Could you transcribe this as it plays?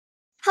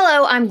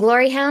Hello, I'm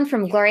Gloryhound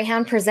from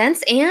Gloryhound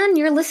Presents, and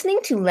you're listening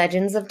to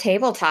Legends of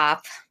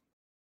Tabletop.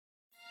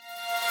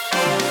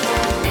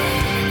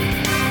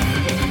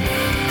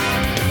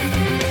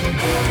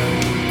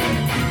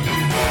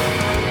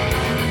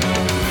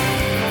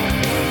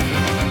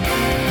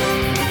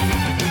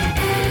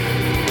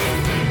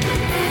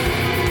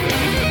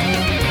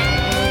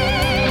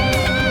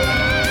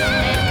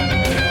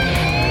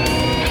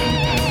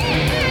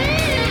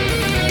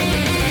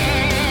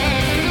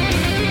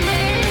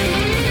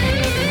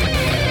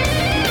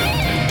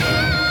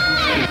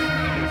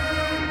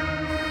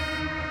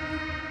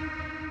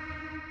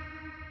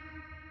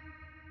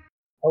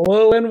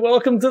 Hello and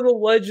welcome to the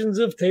Legends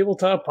of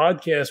Tabletop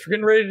podcast. We're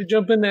getting ready to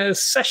jump into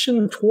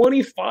session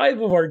 25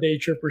 of our Day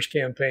Trippers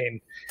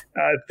campaign.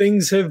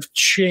 Things have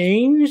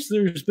changed.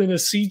 There's been a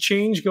sea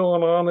change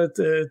going on at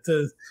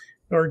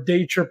our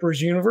Day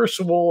Trippers universe.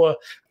 So we'll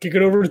kick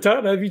it over to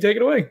Todd. Have you take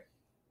it away?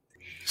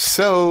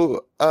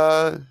 So,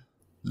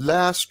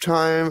 last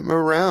time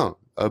around,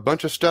 a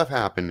bunch of stuff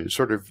happened. It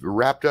sort of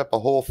wrapped up a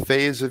whole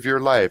phase of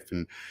your life,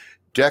 and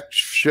Dex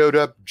showed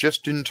up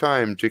just in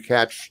time to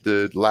catch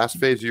the last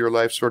phase of your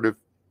life sort of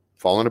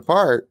falling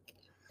apart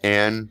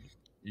and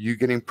you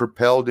getting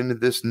propelled into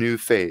this new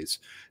phase.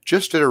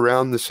 Just at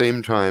around the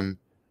same time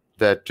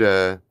that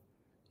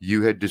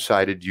you had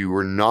decided you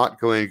were not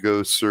going to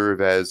go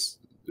serve as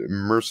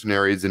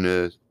mercenaries in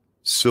a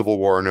civil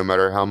war, no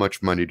matter how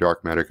much money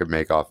Dark Matter could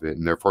make off it,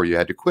 and therefore you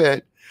had to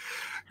quit.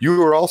 You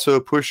were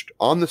also pushed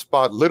on the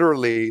spot,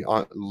 literally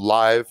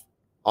live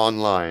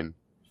online,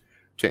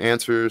 to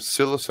answer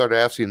Scylla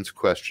Sardassian's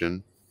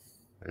question.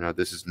 And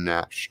this is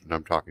Nash, and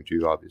I'm talking to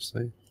you,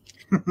 obviously.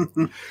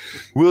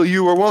 Will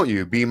you or won't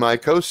you be my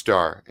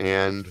co-star?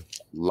 And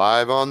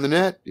live on the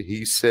net,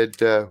 he said,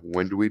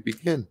 when do we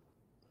begin?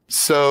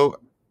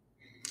 So,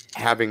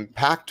 having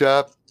packed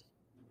up,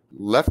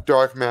 left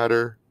Dark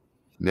Matter,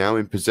 now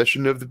in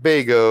possession of the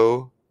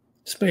Bago.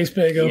 Space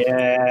Bago.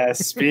 Yeah,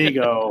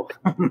 Spago.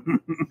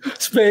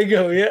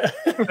 Spago, yeah.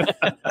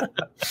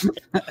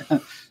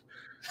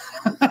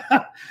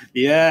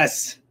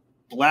 Yes,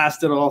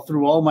 blasted all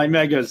through all my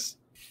megas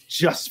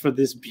just for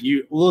this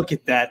beauty. Look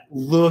at that!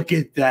 Look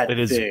at that! It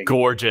is thing.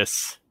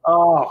 gorgeous.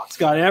 Oh, it's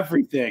got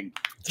everything.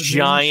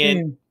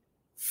 Giant,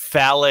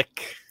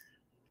 phallic,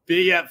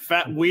 Big, yet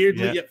fat,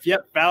 weirdly,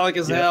 yet phallic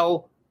as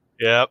hell.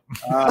 Yep.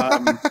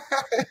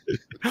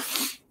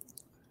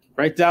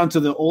 Right down to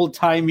the old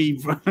timey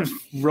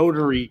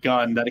rotary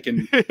gun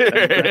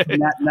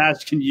that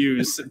Nash can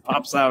use. It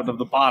pops out of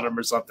the bottom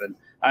or something.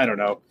 I don't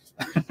know.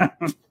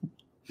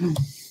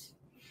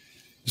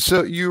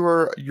 So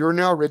you're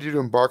now ready to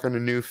embark on a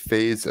new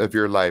phase of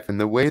your life, and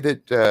the way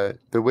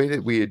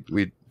that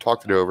we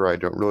talked it over, I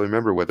don't really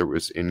remember whether it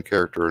was in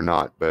character or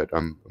not, but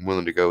I'm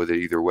willing to go with it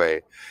either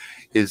way.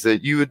 Is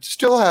that you would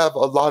still have a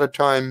lot of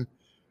time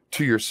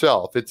to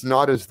yourself. It's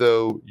not as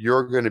though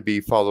you're going to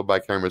be followed by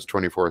cameras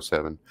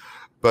 24/7,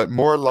 but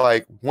more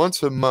like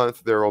once a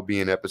month there will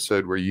be an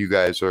episode where you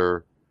guys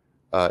are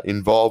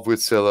involved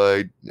with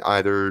Scylla,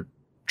 either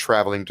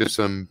traveling to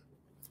some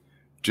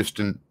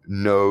distant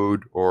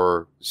node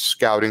or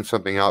scouting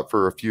something out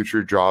for a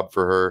future job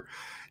for her.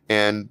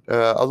 And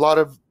a lot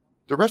of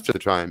the rest of the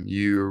time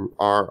you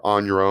are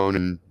on your own,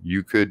 and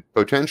you could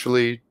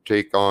potentially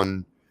take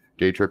on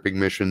day tripping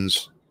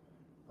missions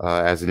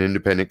as an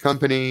independent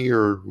company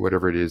or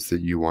whatever it is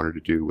that you wanted to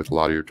do with a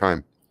lot of your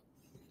time.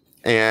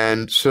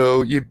 And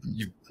so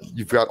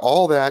you've got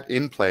all that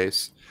in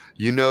place.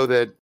 You know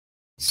that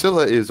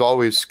Scylla is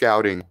always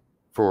scouting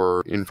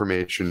for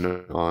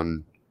information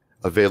on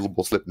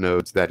available slip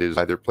nodes, that is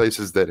either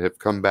places that have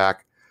come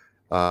back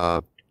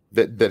that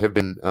have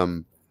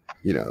been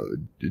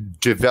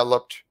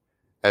developed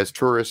as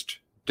tourist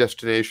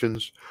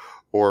destinations,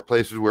 or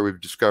places where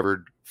we've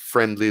discovered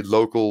friendly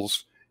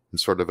locals in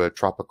sort of a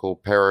tropical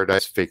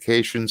paradise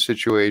vacation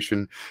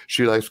situation.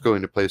 She likes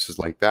going to places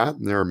like that,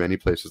 and there are many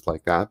places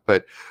like that,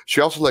 but she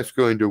also likes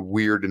going to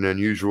weird and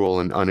unusual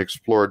and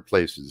unexplored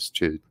places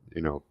to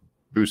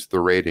boost the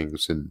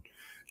ratings and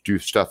do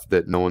stuff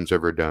that no one's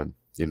ever done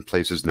in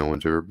places no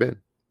one's ever been.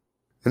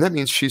 And that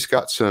means she's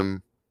got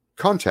some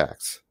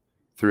contacts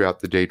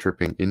throughout the day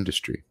tripping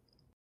industry.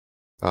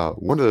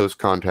 One of those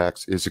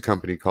contacts is a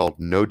company called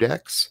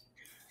Nodex,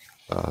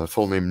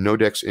 full name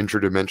Nodex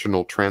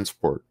Interdimensional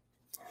Transport.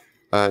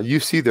 You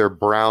see their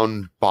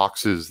brown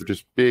boxes, they're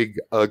just big,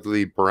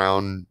 ugly,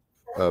 brown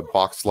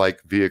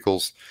box-like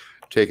vehicles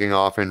taking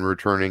off and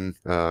returning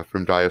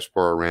from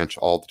Diaspora Ranch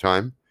all the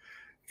time.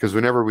 Because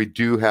whenever we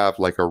do have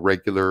like a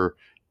regular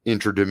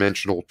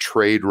interdimensional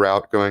trade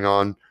route going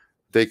on,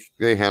 they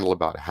handle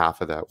about half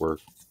of that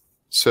work.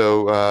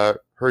 So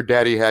her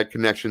daddy had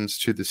connections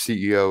to the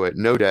CEO at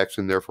Nodex,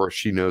 and therefore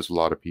she knows a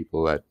lot of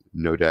people at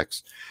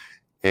Nodex.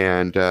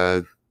 And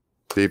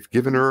they've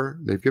given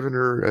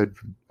her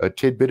a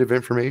tidbit of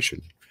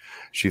information.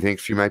 She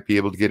thinks she might be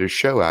able to get a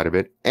show out of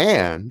it,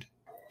 and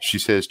she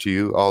says to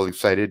you, all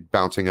excited,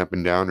 bouncing up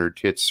and down, her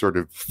tits sort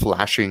of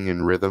flashing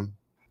in rhythm,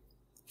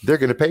 they're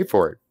going to pay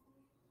for it.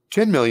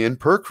 $10 million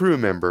per crew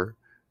member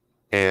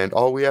And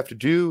all we have to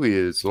do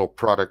is a little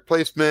product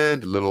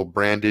placement, a little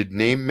branded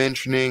name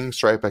mentioning,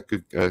 strike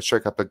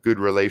up a good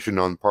relation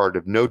on part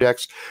of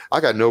Nodex. I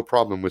got no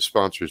problem with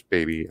sponsors,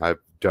 baby. I've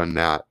done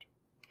that.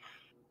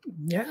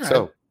 Yeah.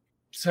 So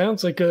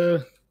sounds like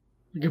a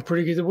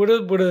pretty good. What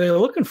are they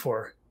looking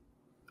for?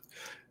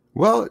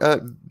 Well,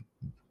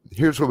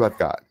 here's what I've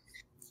got.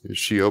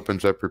 She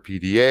opens up her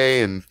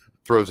PDA and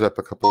throws up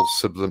a couple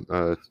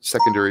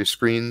secondary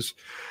screens.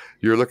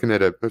 You're looking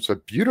at it's a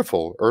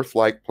beautiful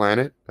Earth-like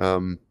planet,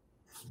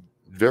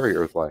 very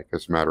Earth-like,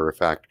 as a matter of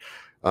fact.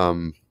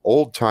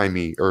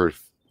 Old-timey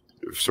Earth,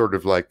 sort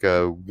of like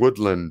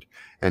woodland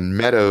and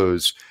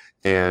meadows,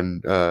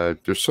 and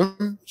there's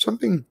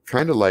something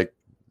kind of like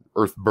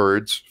Earth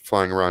birds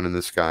flying around in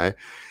the sky,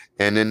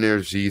 and then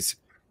there's these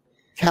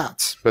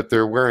cats, but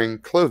they're wearing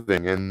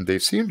clothing, and they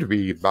seem to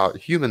be about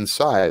human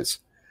size,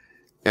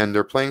 and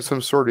they're playing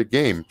some sort of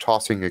game,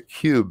 tossing a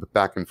cube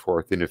back and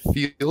forth in a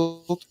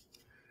field.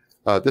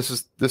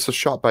 This is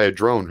shot by a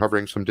drone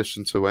hovering some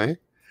distance away,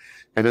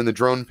 and then the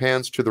drone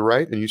pans to the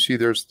right, and you see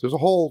there's a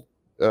whole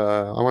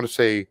I want to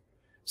say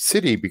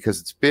city because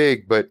it's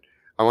big, but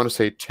I want to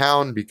say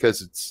town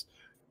because it's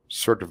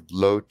sort of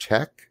low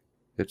tech.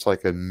 It's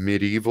like a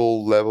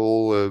medieval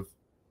level of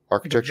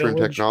architecture and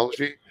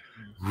technology.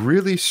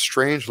 Really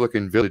strange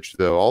looking village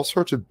though. All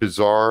sorts of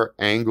bizarre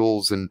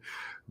angles, and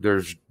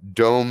there's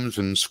domes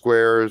and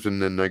squares,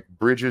 and then like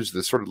bridges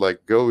that sort of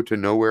like go to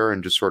nowhere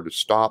and just sort of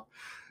stop.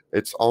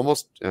 It's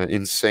almost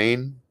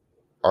insane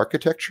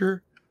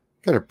architecture,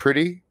 kind of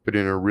pretty, but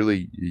in a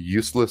really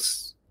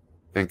useless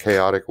and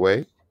chaotic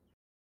way.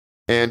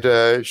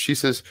 And she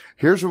says,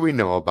 here's what we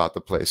know about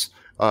the place.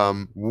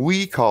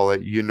 We call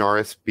it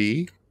Unaris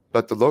B,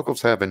 but the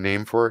locals have a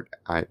name for it.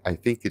 I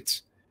think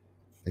it's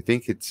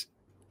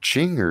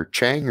Ching or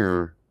Chang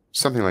or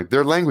something like.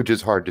 Their language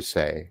is hard to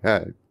say.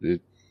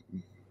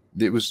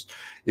 It was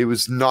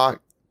not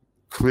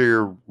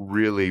clear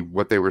really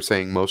what they were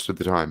saying most of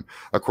the time,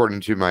 according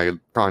to my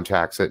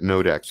contacts at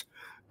Nodex.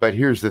 But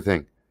here's the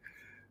thing.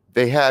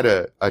 They had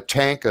a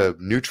tank of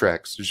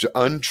Nutrex, just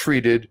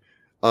untreated,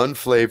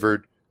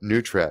 unflavored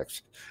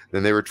Nutrex.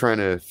 And they were trying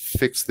to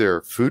fix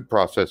their food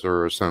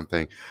processor or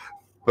something.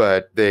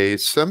 But they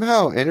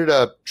somehow ended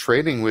up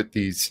trading with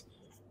these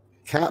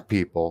cat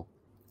people.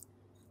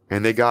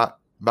 And they got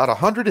about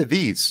 100 of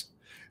these.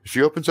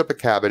 She opens up a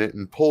cabinet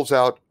and pulls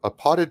out a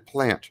potted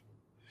plant.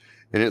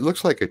 And it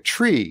looks like a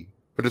tree,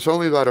 but it's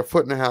only about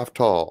 1.5 feet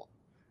tall.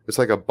 It's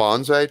like a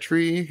bonsai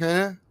tree,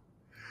 huh?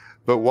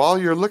 But while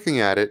you're looking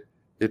at it,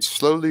 it's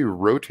slowly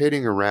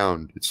rotating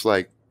around. It's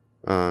like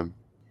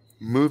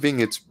moving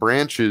its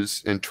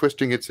branches and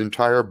twisting its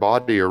entire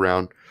body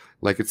around,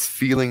 like it's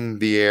feeling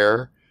the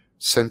air,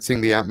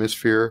 sensing the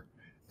atmosphere.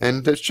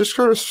 And it's just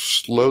sort of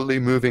slowly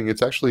moving.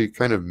 It's actually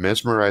kind of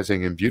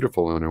mesmerizing and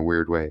beautiful in a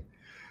weird way.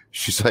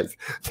 She's like,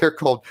 they're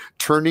called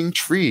turning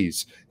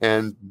trees,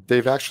 and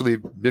they've actually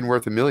been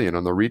worth $1 million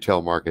on the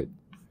retail market.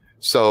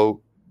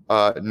 So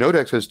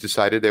Nodex has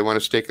decided they want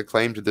to stake a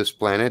claim to this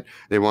planet.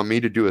 They want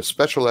me to do a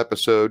special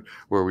episode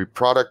where we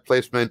product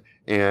placement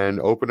and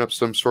open up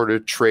some sort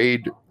of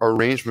trade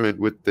arrangement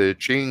with the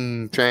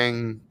Ching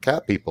Chang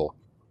cat people.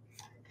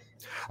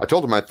 I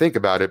told them I'd think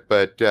about it,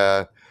 but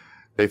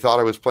they thought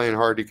I was playing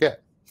hard to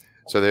get.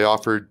 So they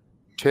offered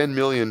 $10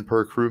 million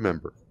per crew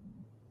member.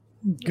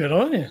 Good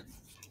on you.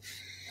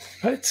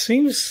 It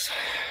seems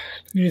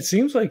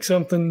like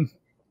something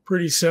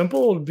pretty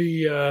simple. It'd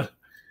be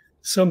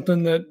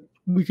something that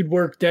we could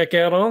work deck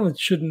out on. It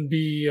shouldn't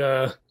be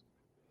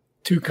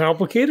too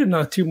complicated,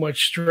 not too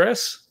much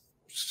stress.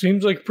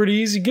 Seems like a pretty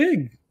easy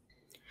gig.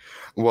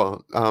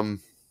 Well,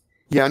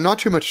 yeah, not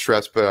too much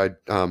stress,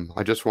 but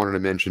I just wanted to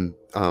mention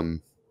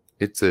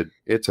it's a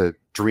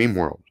dream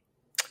world.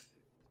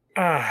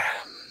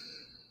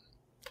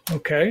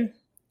 Okay.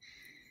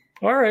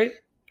 All right.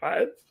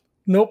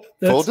 Nope.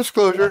 Full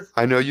disclosure,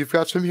 I know you've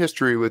got some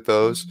history with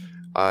those.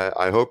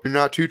 I hope you're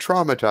not too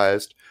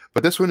traumatized,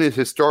 but this one is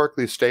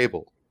historically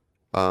stable.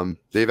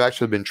 They've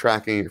actually been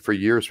tracking it for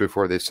years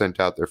before they sent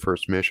out their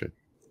first mission.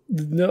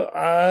 No,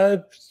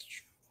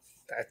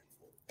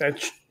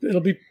 it's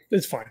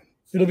fine.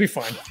 It'll be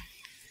fine.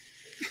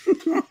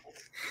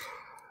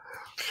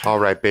 All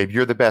right, babe,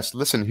 you're the best.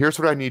 Listen, here's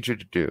what I need you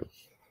to do.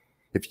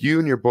 If you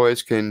and your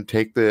boys can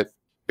take the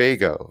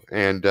Bago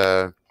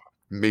and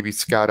maybe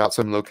scout out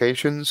some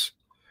locations,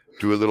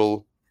 do a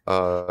little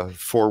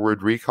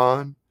forward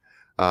recon.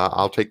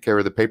 I'll take care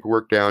of the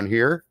paperwork down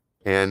here,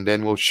 and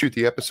then we'll shoot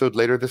the episode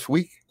later this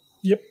week.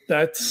 Yep,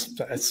 that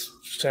sounds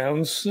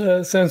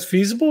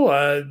feasible.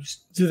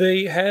 Do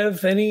they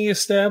have any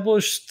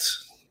established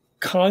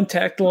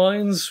contact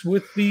lines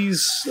with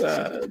these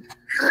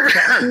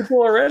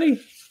people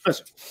already?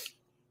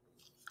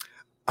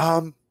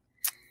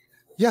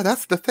 Yeah,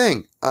 that's the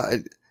thing.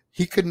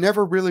 He could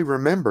never really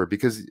remember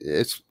because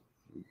it's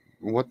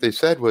what they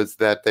said was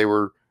that they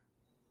were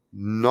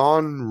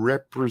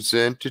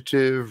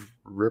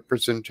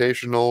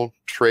representational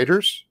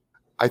traders.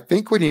 I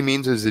think what he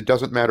means is it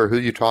doesn't matter who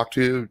you talk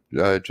to,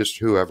 just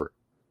whoever.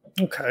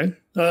 Okay.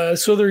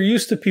 So they're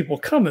used to people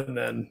coming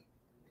then.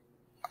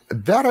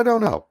 That I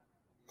don't know.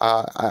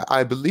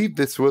 I believe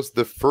this was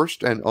the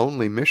first and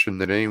only mission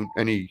that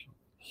any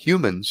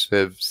humans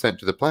have sent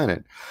to the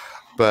planet.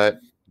 But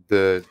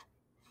the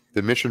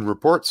mission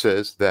report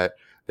says that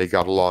they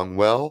got along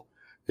well.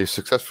 They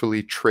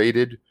successfully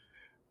traded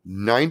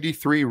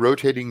 93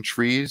 rotating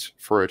trees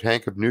for a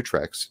tank of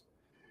Nutrex,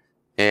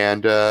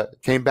 and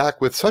came back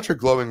with such a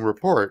glowing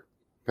report.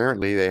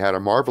 Apparently, they had a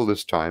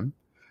marvelous time,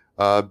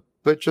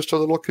 but just a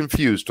little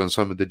confused on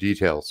some of the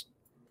details.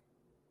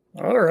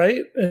 All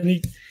right. And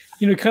he,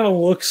 kind of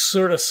looks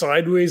sort of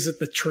sideways at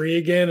the tree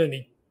again, and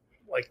he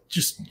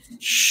just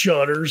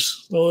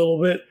shudders a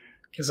little bit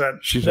because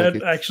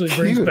that actually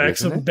brings cute, back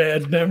some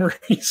bad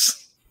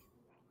memories.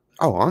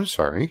 Oh, I'm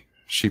sorry.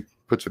 She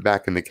puts it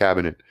back in the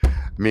cabinet.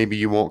 Maybe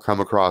you won't come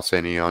across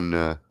any on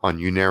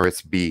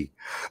Uneris B.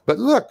 But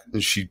look,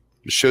 and she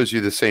shows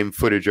you the same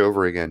footage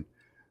over again.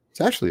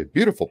 It's actually a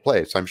beautiful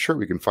place. I'm sure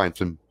we can find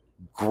some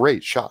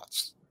great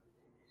shots.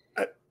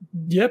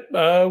 Yep,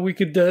 we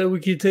could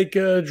take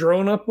a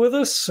drone up with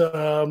us.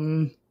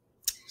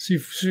 See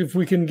if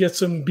we can get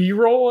some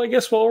B-roll, I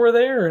guess, while we're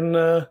there.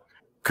 And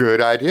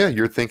good idea.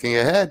 You're thinking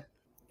ahead.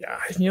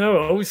 Yeah,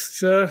 always.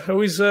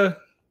 Yeah.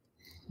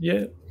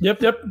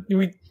 Yep.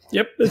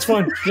 Yep. That's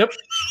fine. Yep.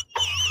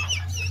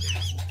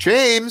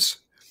 James,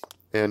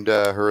 and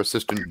her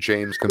assistant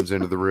James comes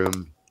into the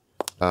room.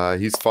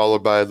 He's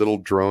followed by a little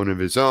drone of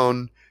his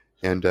own,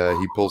 and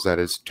he pulls out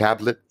his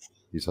tablet.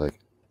 He's like,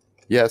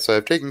 yes,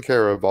 I've taken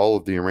care of all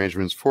of the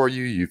arrangements for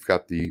you. You've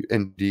got the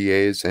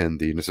NDAs and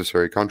the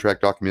necessary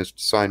contract documents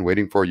to sign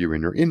waiting for you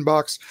in your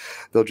inbox.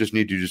 They'll just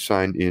need you to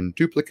sign in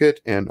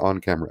duplicate and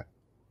on camera.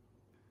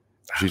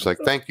 She's like,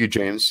 thank you,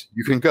 James.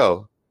 You can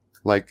go.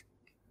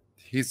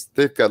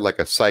 They've got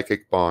a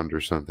psychic bond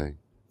or something.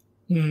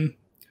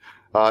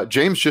 Mm-hmm.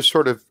 James just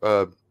sort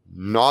of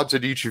nods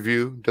at each of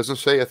you, doesn't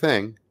say a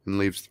thing, and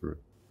leaves the room.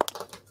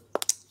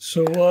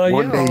 So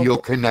one day you'll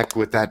connect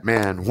with that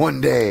man.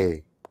 One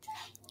day.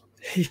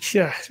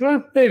 Yeah,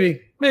 well,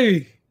 maybe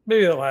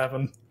that'll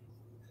happen.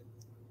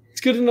 It's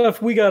good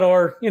enough. We got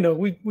our,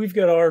 we've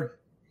got our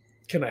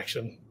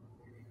connection.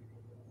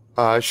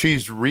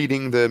 She's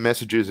reading the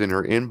messages in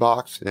her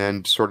inbox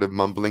and sort of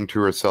mumbling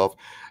to herself,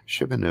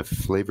 shipment of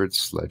flavored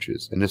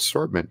sludges, an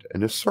assortment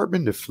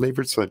of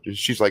flavored sludges.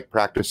 She's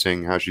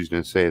practicing how she's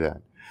going to say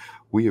that.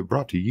 We have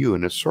brought to you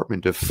an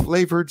assortment of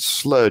flavored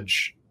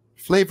sludges.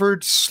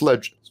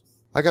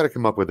 I got to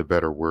come up with a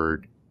better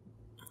word.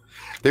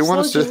 They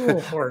want us to. Sludge is a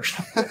little harsh.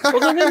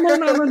 Well, they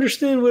might not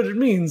understand what it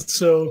means.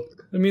 So,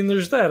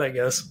 there's that, I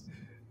guess.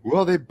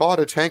 Well, they bought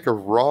a tank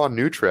of raw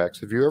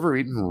Nutrex. Have you ever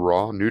eaten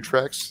raw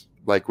Nutrex?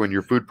 Like when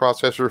your food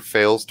processor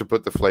fails to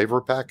put the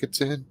flavor packets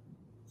in?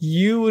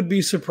 You would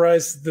be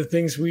surprised at the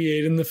things we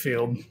ate in the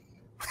field.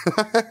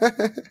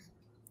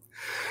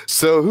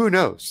 So who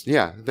knows?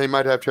 Yeah, they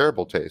might have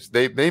terrible taste.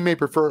 They may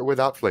prefer it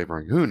without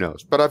flavoring. Who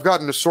knows? But I've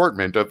got an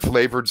assortment of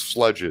flavored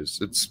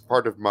sludges. It's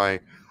part of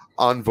my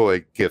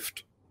envoy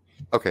gift.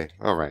 Okay,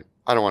 all right.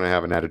 I don't want to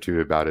have an attitude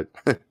about it.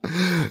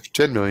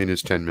 10 million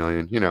is 10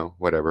 million.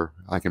 Whatever.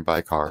 I can buy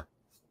a car.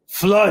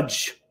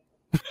 Fludge.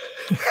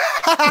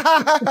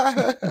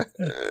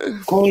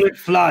 Call it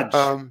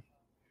fludge.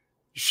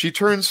 She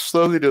turns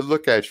slowly to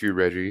look at you,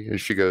 Reggie,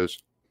 and she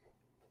goes,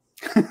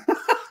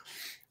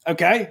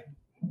 okay.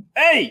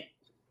 Hey.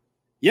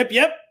 Yep.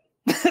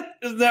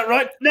 Isn't that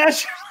right,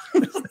 Nash?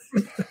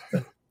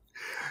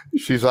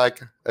 She's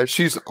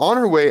she's on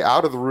her way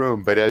out of the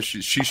room, but as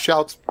she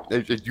shouts,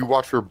 you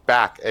watch her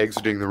back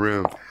exiting the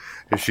room,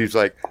 and she's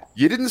like,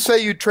 you didn't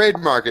say you'd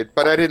trademark it,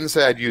 but I didn't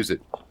say I'd use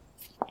it.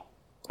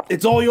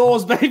 It's all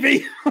yours,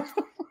 baby.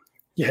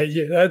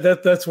 Yeah,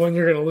 that's when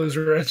you're going to lose,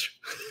 Rich.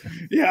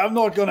 Yeah, I'm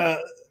not going to,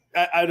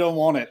 I don't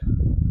want it.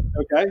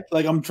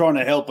 Okay? I'm trying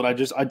to help, but I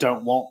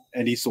don't want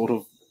any sort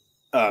of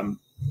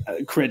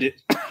credit.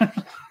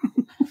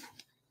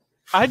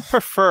 I'd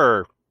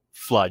prefer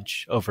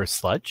fludge over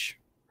sludge.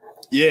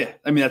 Yeah,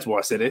 that's why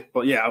I said it.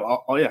 But yeah,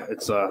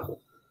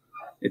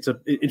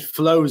 it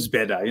flows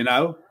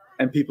better,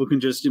 and people can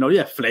just,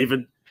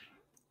 flavored.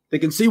 They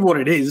can see what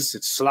it is.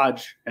 It's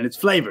sludge and it's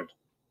flavored.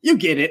 You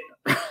get it.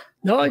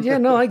 No, I get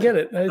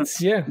it.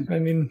 It's I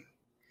don't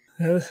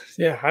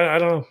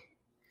know.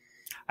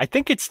 I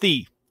think it's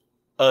the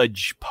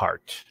udge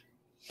part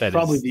that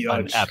probably is the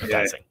udge.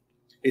 unappetizing. Yeah.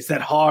 It's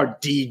that hard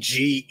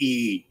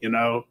DGE,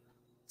 it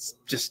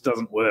just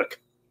doesn't work.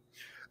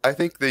 I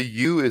think the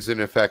U is in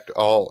effect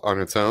all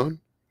on its own.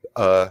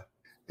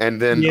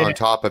 And then on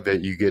top of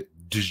it, you get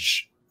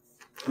dj.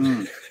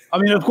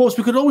 Of course,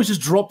 we could always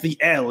just drop the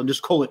L and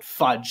just call it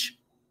fudge,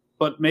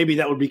 but maybe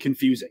that would be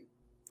confusing.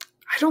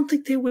 I don't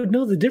think they would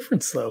know the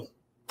difference, though.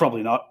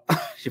 Probably not.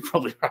 You're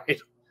probably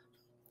right.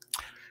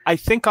 I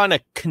think on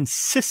a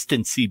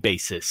consistency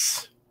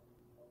basis.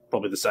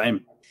 Probably the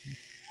same.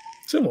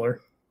 Similar.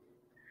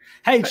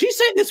 Hey, did she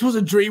say this was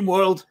a dream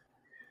world?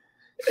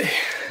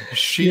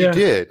 She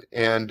did.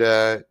 And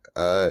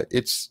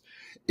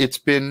it's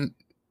been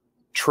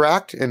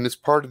tracked and it's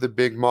part of the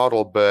big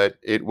model, but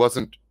it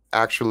wasn't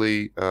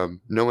actually,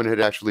 no one had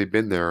actually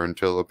been there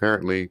until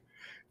apparently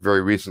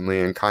very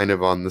recently and kind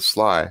of on the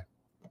sly.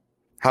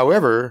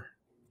 However,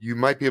 you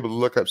might be able to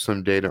look up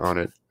some data on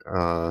it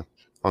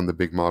on the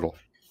big model.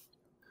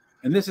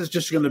 And this is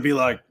just going to be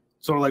like,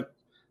 sort of like,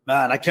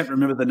 man, I can't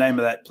remember the name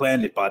of that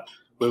planet, but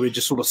where we're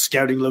just sort of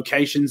scouting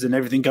locations and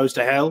everything goes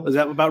to hell. Is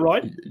that about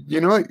right?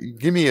 You know what?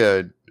 Give me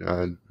a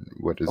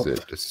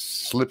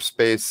slip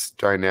space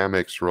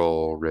dynamics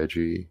roll,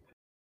 Reggie.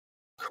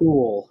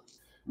 Cool.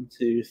 1,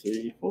 2,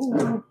 3,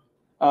 4.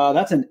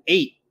 That's an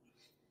 8.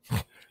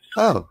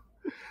 Oh,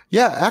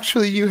 yeah.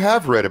 Actually, you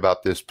have read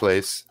about this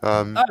place.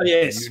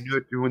 Yes.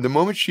 The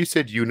moment she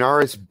said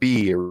Unaris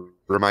B, it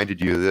reminded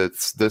you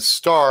that the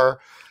star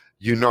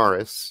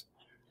Unaris.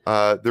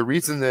 The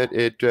reason that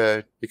it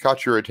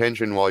caught your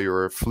attention while you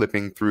were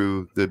flipping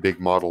through the big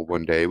model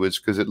one day was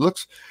because it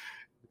looks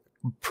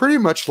pretty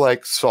much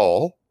like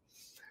Sol,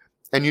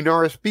 and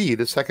Unaris B,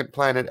 the second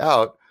planet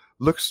out,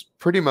 looks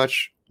pretty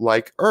much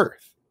like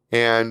Earth.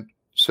 And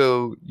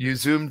so you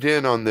zoomed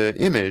in on the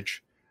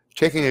image,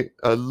 taking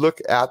a look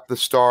at the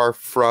star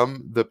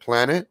from the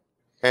planet,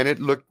 and it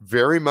looked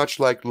very much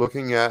like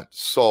looking at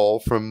Sol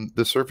from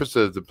the surface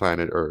of the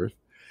planet Earth.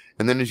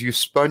 And then as you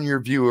spun your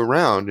view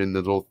around in the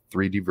little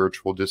 3D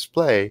virtual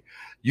display,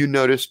 you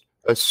noticed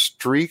a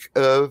streak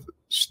of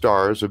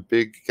stars, a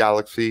big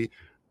galaxy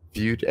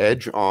viewed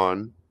edge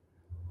on.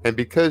 And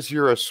because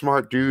you're a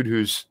smart dude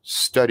who's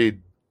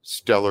studied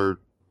stellar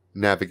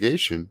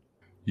navigation,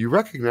 you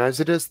recognize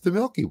it as the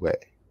Milky Way.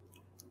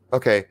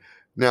 Okay,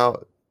 now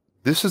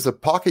this is a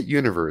pocket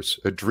universe,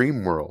 a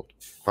dream world,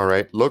 all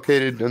right,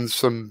 located in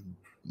some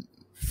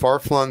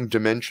far-flung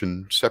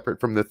dimension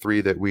separate from the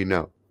 3 that we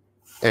know.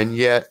 And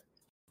yet,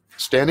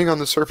 standing on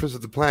the surface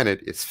of the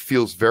planet, it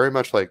feels very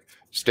much like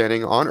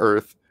standing on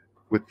Earth,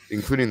 with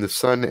including the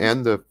sun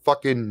and the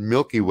fucking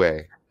Milky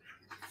Way.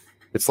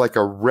 It's like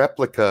a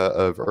replica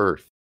of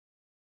Earth.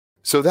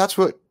 So that's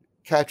what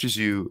catches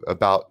you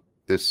about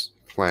this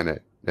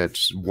planet.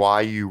 That's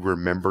why you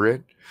remember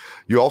it.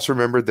 You also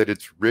remember that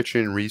it's rich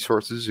in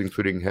resources,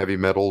 including heavy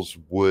metals,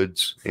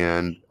 woods,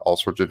 and all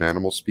sorts of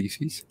animal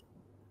species.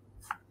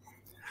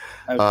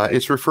 Okay.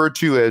 It's referred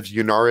to as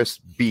Unaris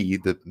B,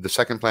 the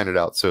second planet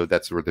out, so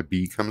that's where the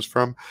B comes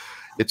from.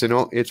 Its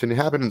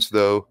inhabitants,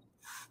 though,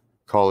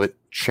 call it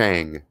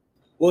Chang.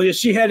 Well, yeah,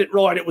 she had it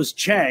right. It was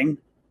Chang.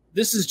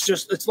 This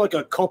is it's like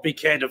a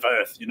copycat of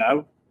Earth, you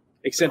know?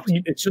 Except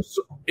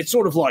it's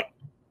sort of like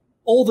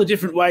all the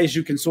different ways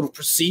you can sort of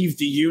perceive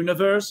the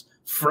universe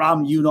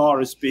from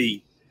Unaris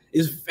B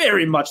is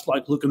very much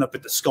like looking up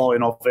at the sky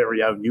in our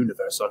very own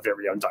universe, our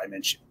very own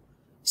dimension.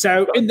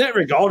 So in that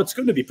regard, it's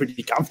going to be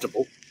pretty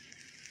comfortable.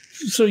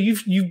 So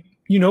you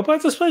know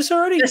about this place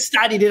already? I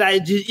studied it.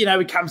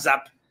 It comes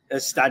up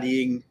as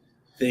studying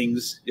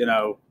things,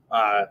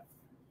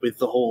 with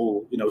the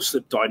whole,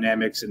 slip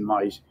dynamics and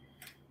my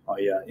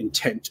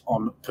intent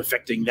on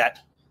perfecting that.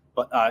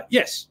 But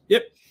yes,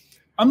 yep.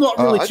 I'm not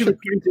really too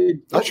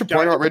acquainted. I should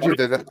point out, Reggie,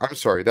 that I'm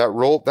sorry, that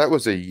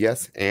was a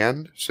yes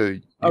and. So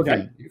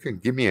you can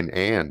give me an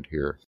and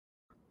here.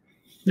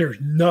 There's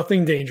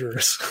nothing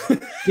dangerous.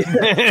 There's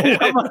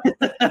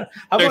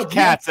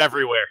cats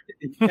everywhere.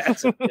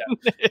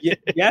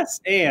 Yes,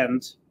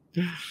 and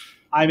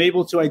I'm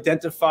able to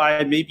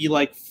identify maybe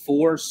like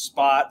 4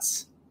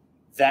 spots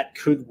that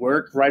could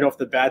work right off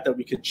the bat that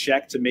we could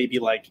check to maybe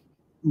like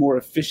more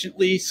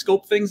efficiently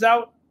scope things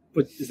out.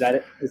 But is that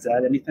it? Is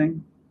that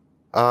anything?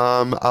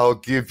 I'll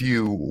give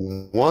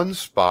you one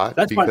spot.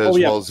 That's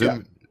because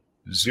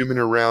zooming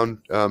around,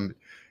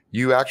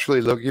 you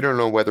actually you don't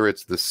know whether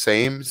it's the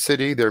same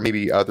city. There may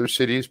be other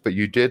cities, but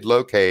you did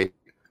locate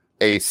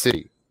a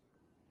city.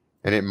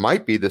 And it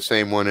might be the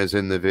same one as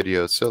in the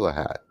video Scylla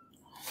had.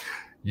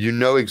 You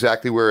know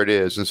exactly where it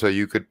is, and so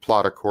you could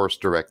plot a course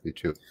directly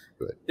to it.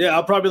 Yeah,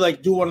 I'll probably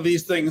do one of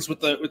these things with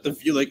the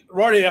view, like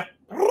right here.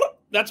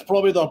 That's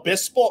probably the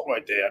best spot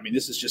right there. I mean,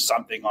 this is just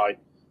something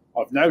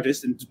I've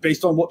noticed, and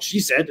based on what she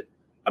said,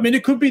 I mean,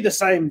 it could be the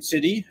same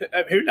city.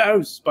 Who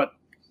knows? But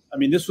I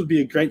mean, this would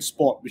be a great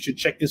spot. We should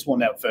check this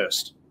one out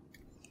first.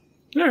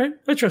 All right.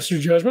 I trust your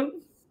judgment.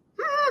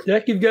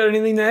 Jack, you've got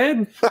anything to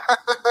add?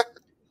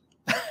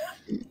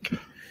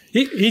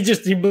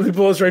 he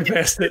blows right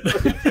past it.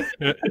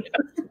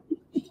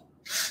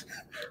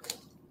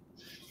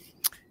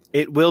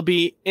 It will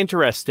be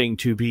interesting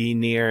to be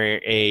near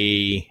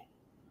a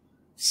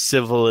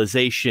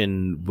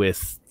civilization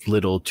with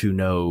little to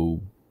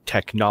no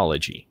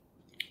technology.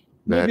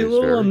 Maybe a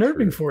little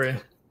unnerving for you.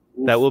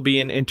 That will be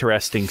an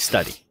interesting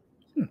study.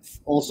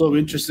 Also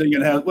interesting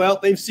in how,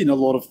 they've seen a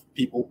lot of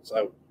people,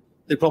 so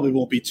they probably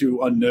won't be too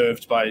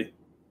unnerved by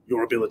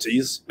your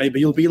abilities.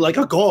 Maybe you'll be like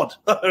a god.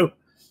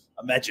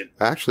 Imagine.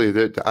 Actually,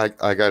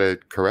 I got to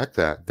correct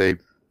that. They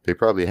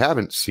probably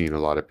haven't seen a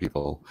lot of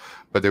people,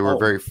 but they were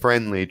very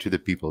friendly to the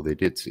people they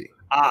did see.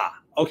 Ah,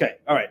 okay.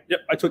 All right. Yep,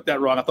 I took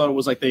that wrong. I thought it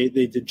was like they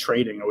did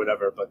trading or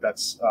whatever, but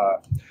that's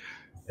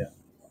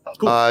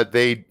cool.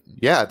 They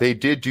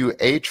did do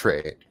a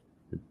trade.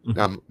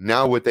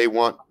 Now they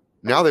want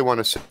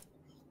to set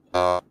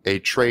a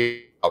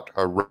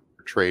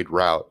trade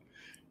route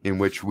in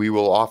which we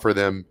will offer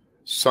them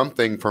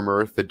something from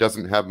Earth that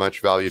doesn't have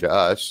much value to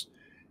us,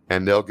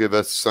 and they'll give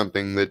us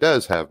something that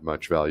does have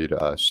much value to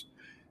us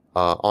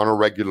on a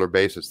regular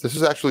basis. This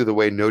is actually the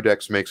way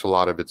Nodex makes a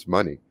lot of its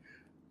money.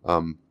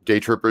 Day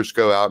trippers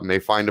go out and they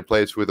find a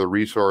place with a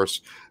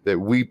resource that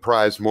we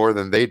prize more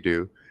than they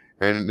do,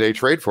 and they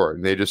trade for it.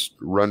 And they just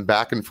run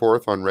back and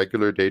forth on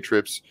regular day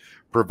trips,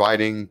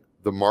 providing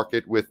the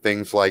market with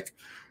things like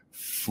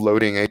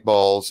floating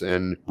 8-balls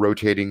and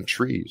rotating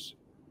trees.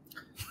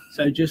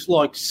 So just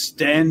like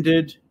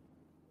standard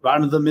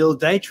run-of-the-mill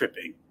day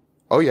tripping.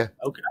 Oh, yeah.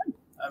 Okay.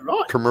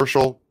 Right.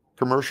 Commercial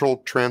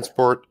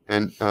transport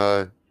and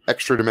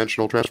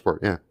extra-dimensional transport,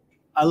 yeah.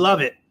 I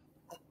love it.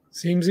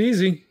 Seems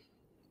easy.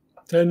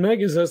 10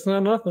 megas, that's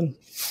not nothing.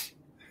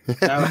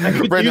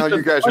 Right now,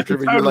 you guys are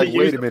tripping. You're like,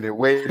 wait a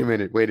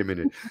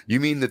minute. You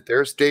mean that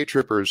there's day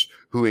trippers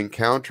who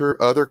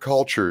encounter other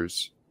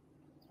cultures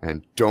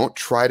and don't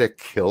try to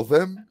kill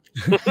them?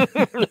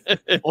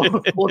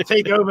 or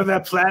take over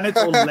their planet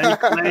or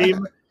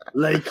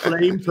lay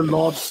claim to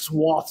large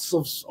swaths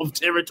of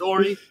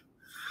territory?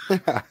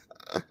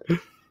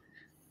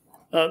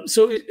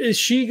 So is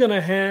she going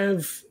to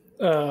have...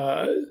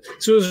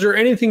 so is there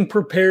anything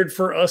prepared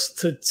for us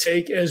to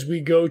take as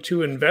we go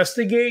to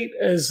investigate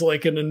as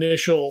like an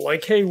initial,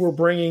 like, hey, we're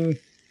bringing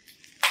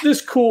this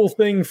cool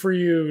thing for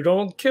you,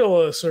 don't kill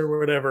us or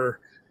whatever?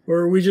 Or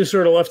are we just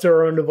sort of left to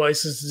our own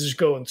devices to just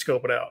go and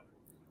scope it out?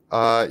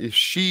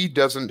 She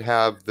doesn't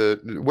have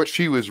what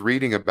she was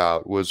reading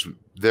about was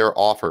their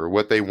offer,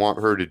 what they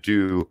want her to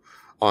do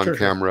on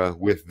camera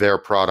with their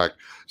product.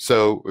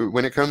 So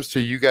when it comes to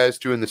you guys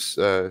doing this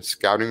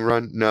scouting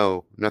run,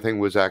 no, nothing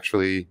was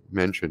actually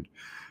mentioned.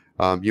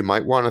 You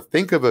might want to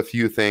think of a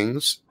few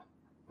things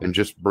and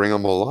just bring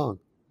them along.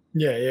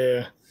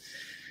 Yeah.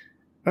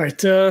 All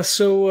right.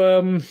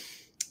 So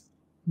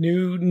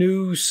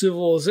new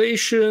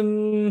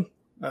civilization.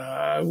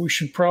 We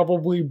should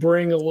probably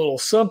bring a little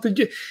something.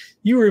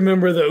 You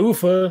remember the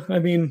UFA? I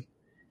mean,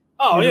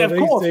 of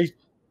course. They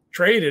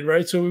traded,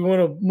 right? So we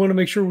want to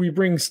make sure we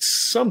bring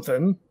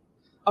something.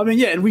 I mean,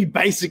 yeah, and we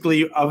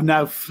basically are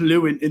now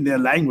fluent in their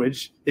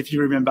language. If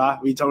you remember,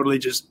 we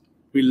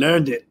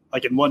learned it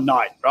like in one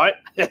night, right?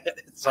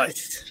 It's like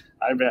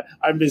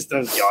I miss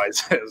those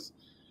guys.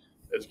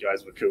 Those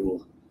guys were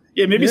cool.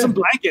 Yeah, maybe some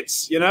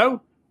blankets.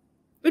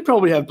 They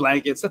probably have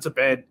blankets. That's a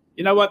bed.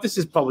 You know what?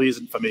 This probably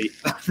isn't for me.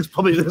 It's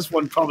probably this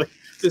one. Probably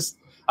this.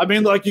 I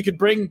mean, like you could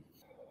bring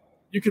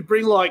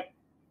like,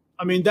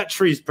 I mean, that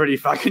tree's pretty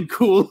fucking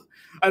cool.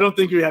 I don't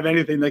think we have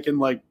anything that can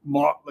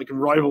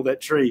rival that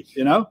tree.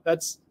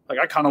 That's like,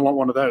 I kind of want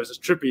one of those. It's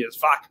trippy as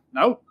fuck.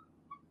 No.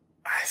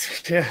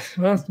 Yeah.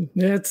 Well,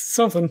 yeah, it's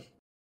something.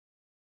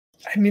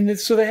 I mean,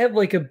 so they have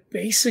like a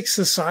basic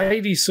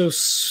society. So,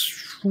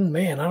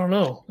 man, I don't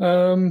know.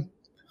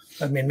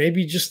 I mean,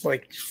 maybe just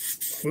like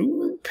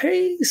food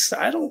pace.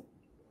 I don't.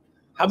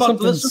 How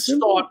about let's just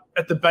start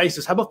at the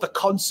basis? How about the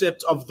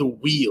concept of the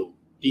wheel?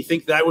 Do you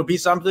think that would be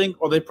something,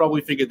 or they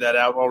probably figured that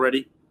out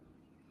already?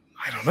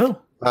 I don't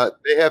know.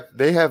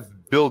 They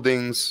have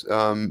buildings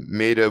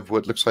made of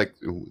what looks like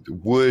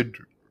wood,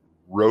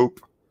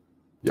 rope.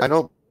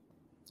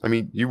 I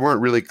mean, you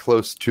weren't really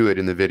close to it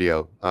in the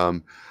video,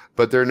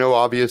 but there are no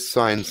obvious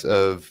signs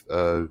of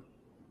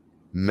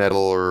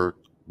metal or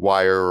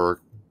wire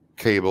or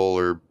cable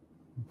or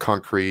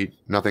concrete,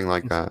 nothing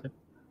like that.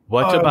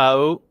 What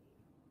about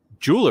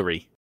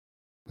jewelry?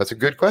 That's a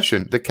good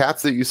question. The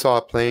cats that you saw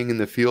playing in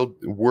the field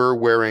were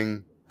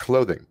wearing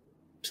clothing.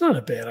 It's not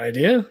a bad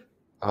idea.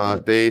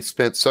 They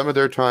spent some of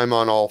their time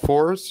on all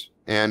fours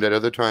and at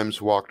other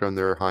times walked on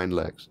their hind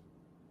legs.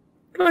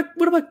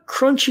 What about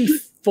crunchy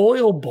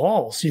foil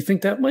balls? You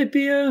think that might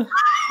be a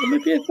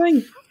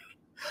thing?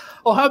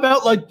 Or how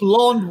about like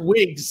blonde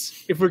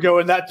wigs if we're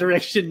going that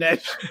direction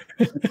next?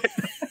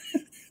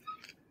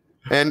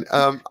 And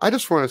I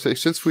just want to say,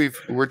 since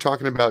we're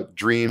talking about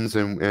dreams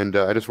and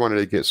I just wanted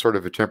to get sort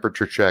of a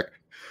temperature check.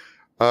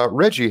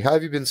 Reggie, how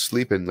have you been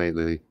sleeping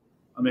lately?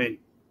 I mean,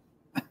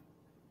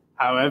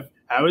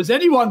 how has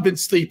anyone been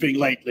sleeping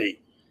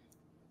lately?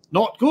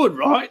 Not good,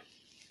 right?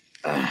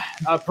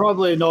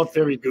 Probably not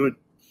very good.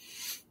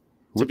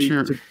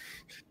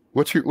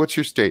 What's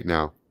your state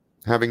now?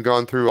 Having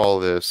gone through all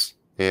this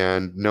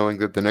and knowing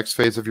that the next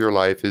phase of your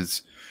life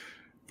is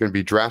going to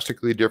be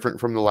drastically different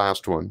from the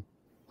last one.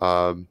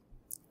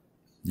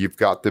 You've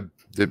got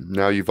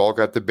now you've all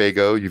got the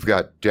Bago. You've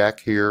got Deck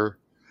here.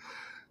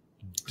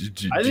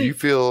 Do you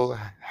feel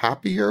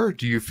happier?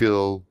 Do you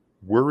feel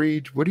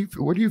worried? What are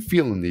you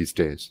feeling these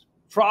days?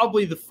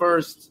 Probably the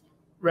first.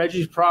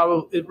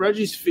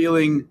 Reggie's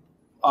feeling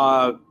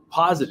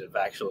positive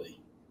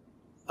actually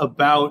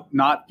about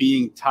not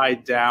being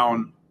tied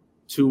down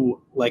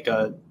to like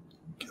a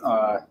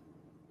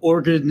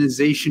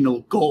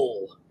organizational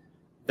goal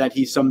that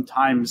he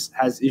sometimes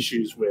has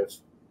issues with.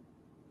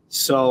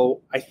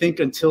 So I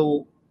think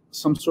until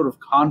some sort of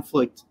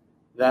conflict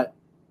that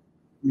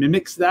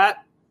mimics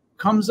that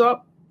comes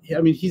up,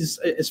 I mean, he's,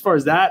 as far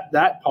as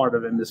that part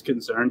of him is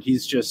concerned,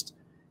 he's just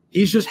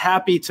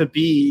happy to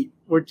be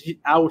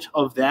out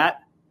of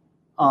that,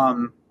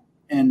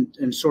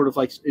 and sort of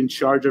like in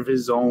charge of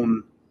his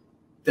own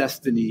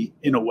destiny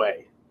in a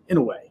way.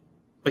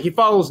 Like he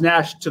follows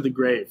Nash to the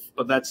grave,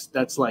 but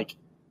that's like,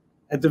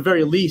 at the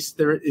very least,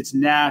 it's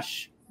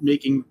Nash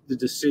making the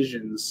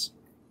decisions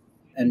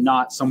and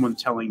not someone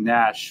telling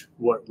Nash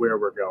where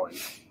we're going.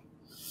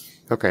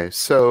 Okay,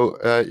 so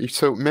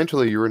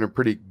mentally you're in a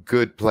pretty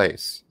good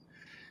place,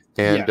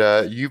 and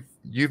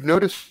you've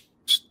noticed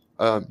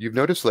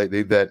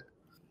lately that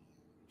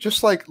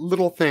just like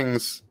little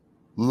things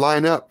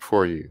line up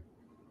for you.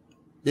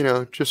 You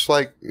know, just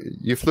like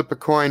you flip a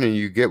coin and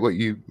you get what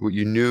you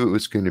knew it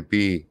was going to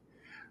be,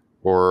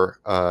 or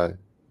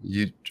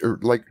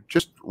like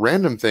just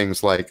random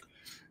things like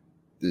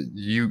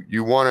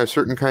you want a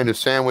certain kind of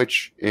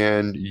sandwich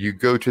and you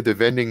go to the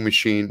vending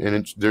machine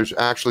and there's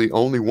actually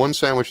only one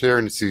sandwich there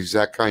and it's the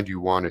exact kind you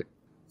wanted.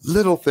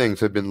 Little things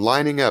have been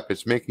lining up.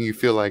 It's making you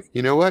feel like,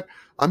 you know what?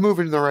 I'm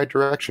moving in the right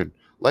direction.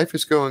 Life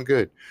is going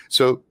good.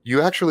 So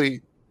you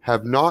actually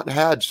have not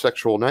had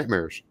sexual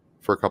nightmares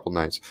for a couple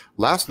nights.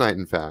 Last night,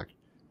 in fact,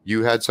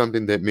 you had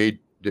something that made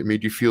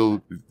you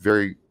feel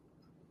very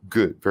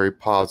good, very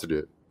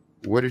positive.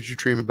 What did you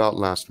dream about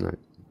last night?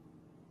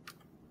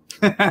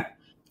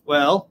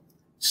 Well,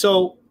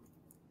 so,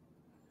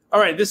 all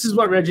right, this is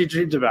what Reggie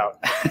dreamed about.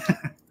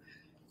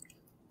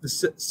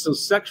 So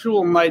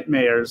sexual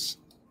nightmares,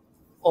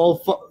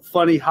 all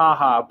funny,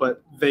 haha,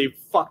 but they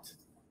fucked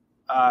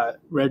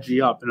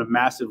Reggie up in a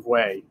massive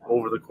way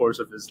over the course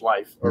of his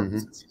life, or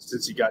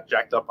since he got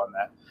jacked up on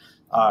that.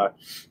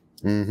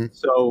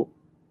 So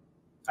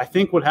I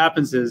think what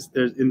happens is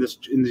there's in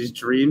these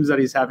dreams that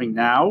he's having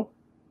now,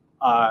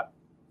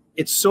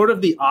 it's sort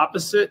of the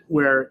opposite,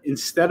 where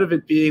instead of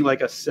it being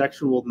like a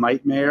sexual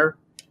nightmare,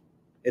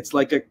 it's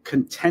like a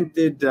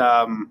contented,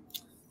 a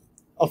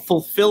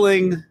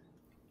fulfilling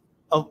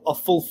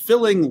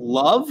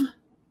love.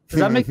 Does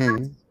that make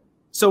sense?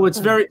 So it's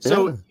very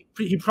so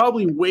he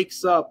probably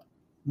wakes up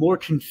more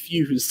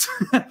confused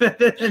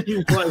than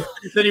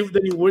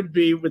he would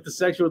be with the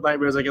sexual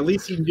nightmares. Like, at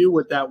least he knew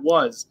what that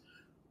was,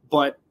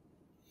 but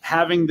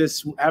having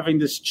this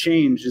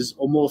change is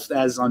almost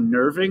as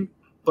unnerving,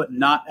 but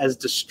not as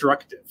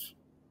destructive.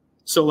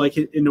 So like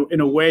in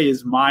a way,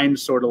 his mind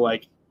sort of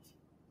like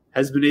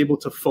has been able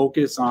to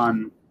focus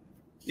on,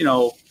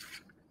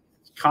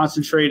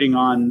 concentrating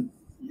on,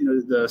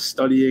 the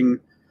studying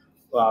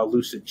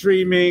lucid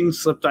dreaming,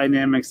 slip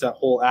dynamics, that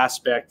whole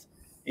aspect,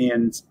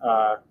 and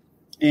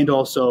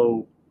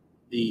also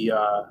the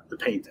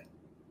painting.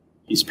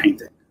 He's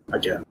painting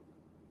again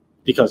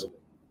because of it.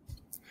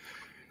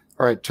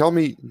 All right, tell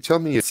me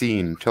a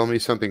scene. Tell me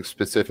something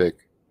specific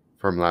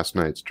from last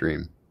night's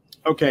dream.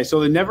 Okay,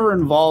 so it never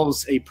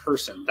involves a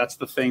person. That's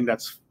the thing.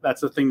 That's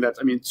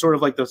I mean, sort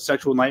of like the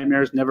sexual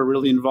nightmares never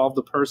really involved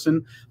a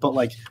person, but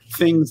like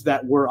things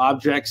that were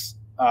objects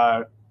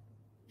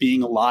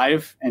being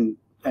alive and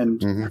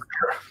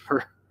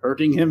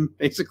hurting him,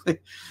 basically.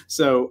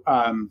 So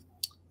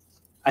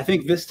I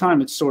think this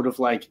time it's sort of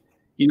like,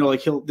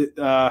 like he'll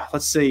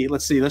let's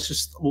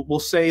we'll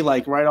say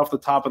like right off the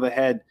top of the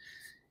head,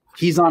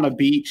 he's on a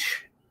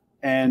beach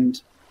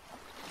and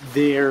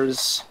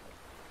there's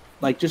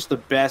like just the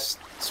best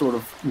sort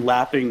of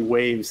lapping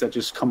waves that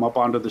just come up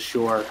onto the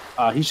shore.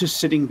 He's just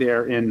sitting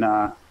there in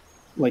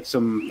like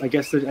some, I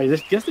guess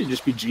they'd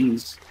just be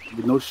jeans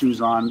with no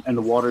shoes on, and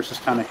the water's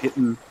just kind of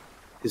hitting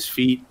his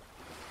feet.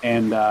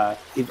 And I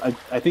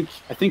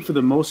think for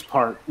the most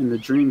part in the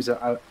dreams,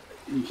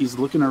 he's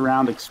looking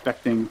around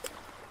expecting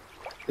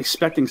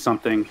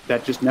something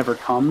that just never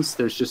comes.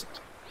 There's just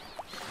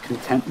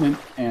contentment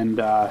and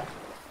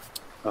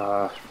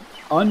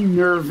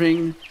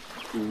unnerving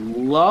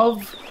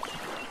love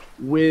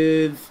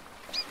with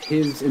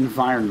his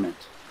environment.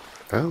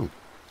 Oh.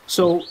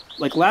 So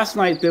like last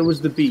night there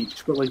was the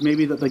beach, but like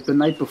maybe the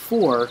night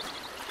before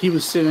he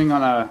was sitting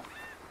on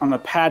a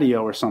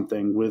patio or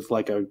something with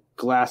like a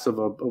glass of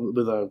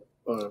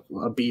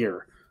a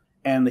beer,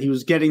 and he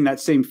was getting that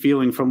same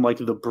feeling from like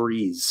the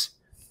breeze.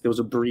 There was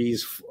a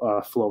breeze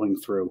flowing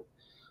through.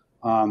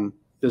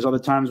 There's other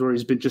times where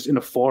he's been just in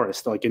a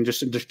forest, like in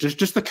just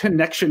the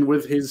connection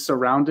with his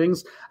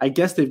surroundings. I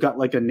guess they've got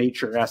like a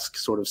nature-esque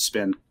sort of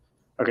spin,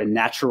 like a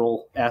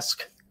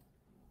natural-esque.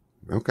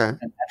 Okay.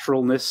 A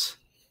naturalness.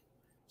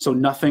 So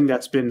nothing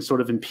that's been sort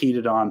of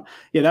impeded on.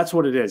 Yeah, that's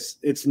what it is.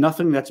 It's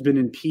nothing that's been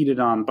impeded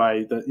on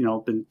by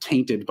been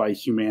tainted by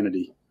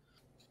humanity.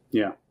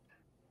 Yeah.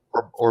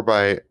 Or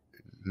by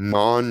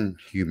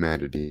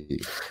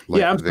non-humanity.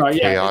 Like I'm sorry.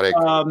 Chaotic.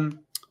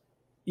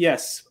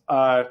 Yes.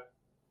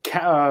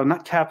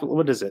 Not capital.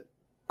 What is it?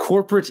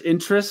 Corporate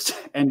interest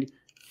and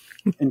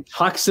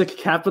toxic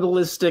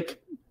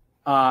capitalistic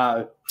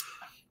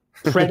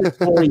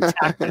predatory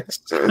tactics.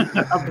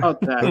 How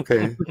about that?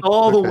 Okay.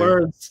 All the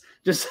words.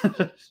 Just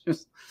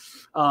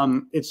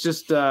it's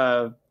just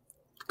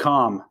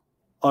calm,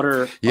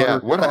 utter.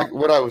 Yeah. Utter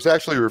What I was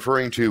actually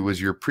referring to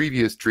was your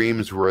previous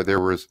dreams where there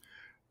was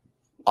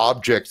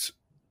objects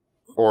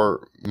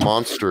or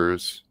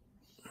monsters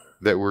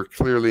that were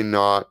clearly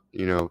not,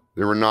 they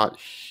were not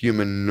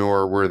human,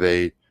 nor were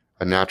they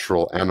a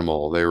natural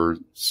animal. They were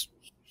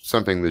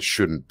something that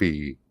shouldn't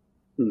be,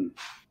 right?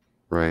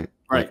 Right,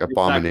 Like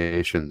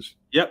abominations.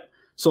 Exactly. Yep.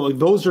 So like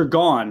those are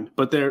gone,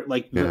 but they're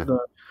like Yeah.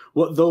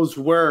 what those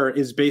were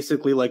is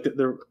basically like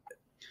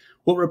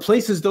what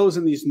replaces those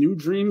in these new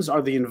dreams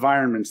are the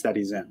environments that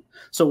he's in.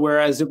 So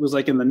whereas it was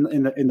like in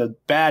the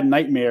bad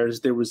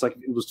nightmares, there was like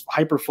it was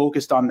hyper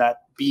focused on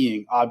that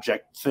being,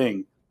 object,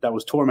 thing that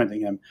was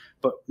tormenting him.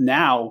 But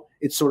now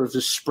it's sort of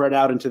just spread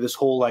out into this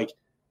whole like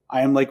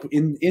I am like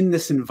in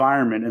this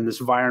environment, and this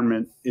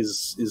environment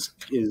is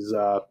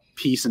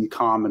peace and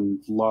calm and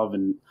love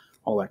and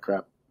all that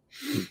crap.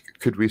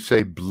 Could we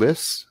say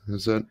bliss?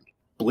 Is that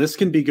Bliss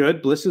can be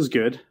good. Bliss is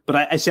good, but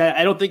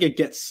I don't think it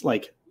gets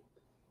like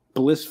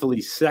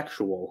blissfully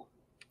sexual.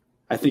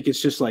 I think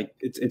it's just like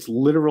it's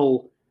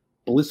literal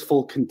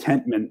blissful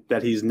contentment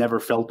that he's never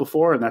felt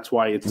before, and that's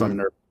why it's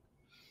unnerving.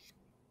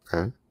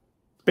 okay?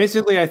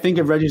 Basically, I think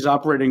if Reggie's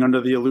operating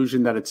under the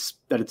illusion that it's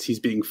he's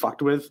being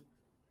fucked with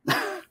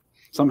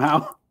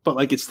somehow, but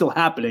like it's still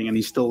happening and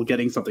he's still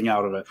getting something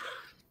out of it.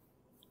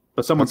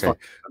 But someone's Okay.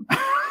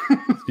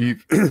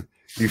 fucking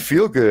You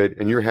feel good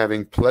and you're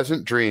having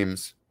pleasant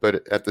dreams,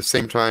 but at the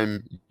same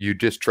time you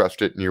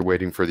distrust it and you're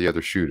waiting for the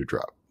other shoe to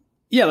drop.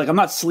 Yeah, like I'm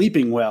not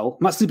sleeping well.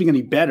 I'm not sleeping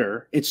any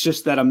better. It's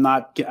just that I'm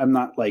not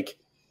like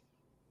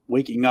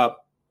waking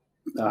up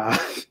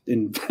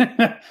and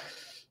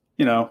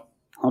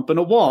humping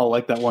a wall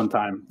like that one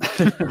time.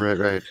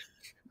 Right.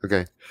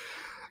 Okay.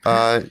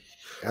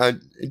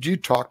 Did you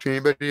talk to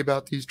anybody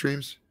about these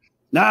dreams?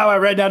 No, I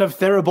ran out of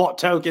Therabot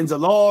tokens a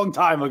long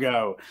time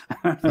ago.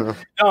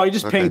 No, he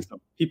just Okay. paints them.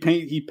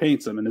 He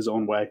paints them in his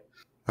own way.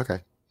 Okay.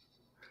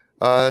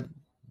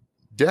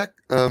 Deck,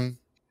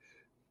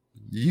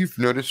 you've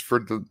noticed for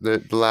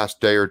the last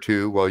day or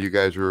two while you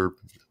guys were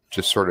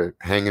just sort of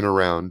hanging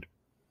around,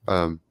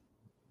 I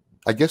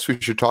guess we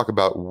should talk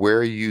about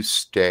where you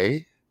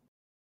stay.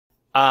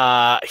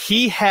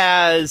 He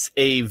has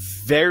a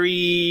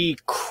very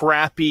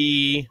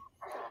crappy,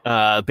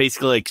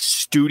 basically like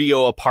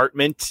studio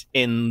apartment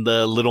in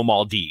the Little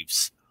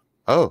Maldives.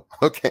 Oh,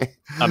 okay.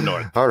 Up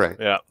north. All right.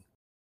 Yeah.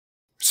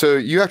 So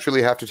you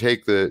actually have to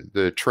take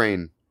the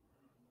train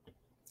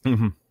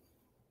Mm-hmm.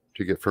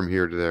 to get from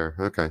here to there.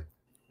 Okay.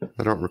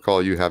 I don't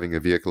recall you having a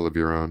vehicle of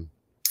your own.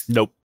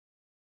 Nope.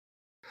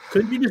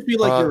 Couldn't you just be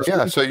like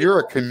Yeah, so you're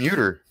a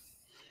commuter.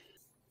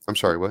 I'm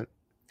sorry, what?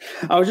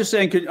 I was just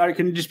saying,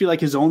 can it just be like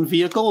his own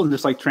vehicle and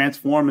just like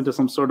transform into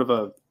some sort of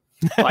a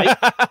bike?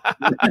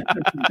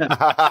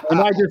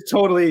 And I just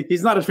totally,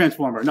 he's not a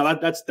transformer. No,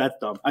 that's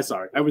dumb. I'm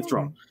sorry. I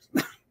withdraw.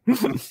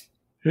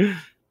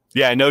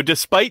 Yeah, no,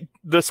 despite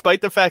the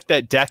fact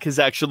that Deck has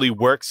actually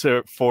worked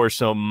for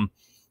some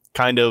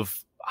kind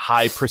of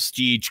high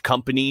prestige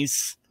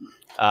companies,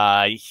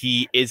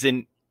 he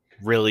isn't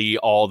really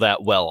all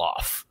that well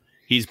off.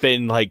 He's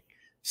been like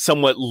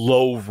somewhat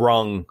low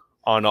rung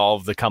on all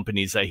of the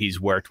companies that he's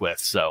worked with,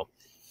 so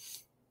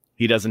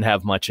he doesn't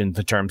have much in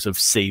the terms of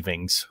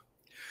savings.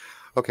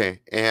 Okay,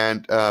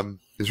 and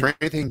is there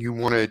anything you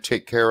want to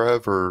take care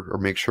of or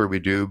make sure we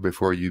do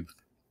before you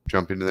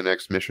jump into the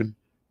next mission?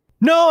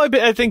 No,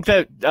 I think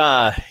that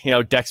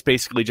Deck's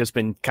basically just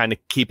been kind of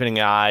keeping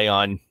an eye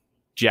on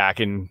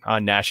Jack and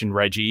on Nash and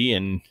Reggie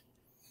and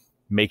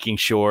making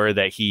sure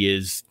that he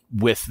is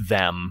with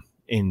them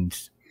and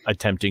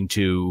attempting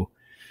to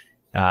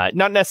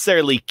not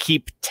necessarily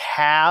keep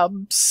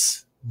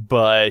tabs,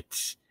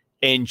 but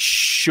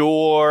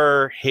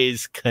ensure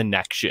his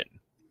connection.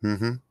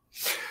 Mm-hmm.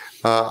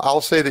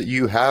 I'll say that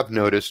you have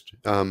noticed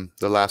the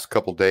last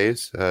couple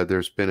days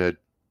there's been a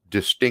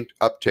distinct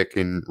uptick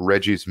in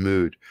Reggie's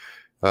mood.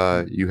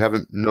 You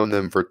haven't known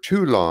them for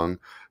too long,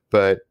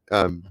 but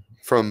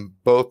from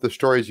both the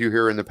stories you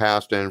hear in the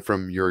past and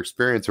from your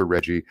experience of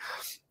Reggie,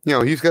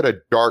 he's got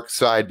a dark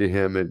side to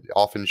him. It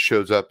often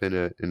shows up in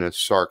a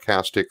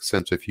sarcastic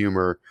sense of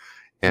humor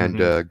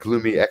and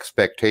gloomy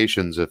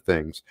expectations of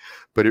things.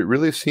 But it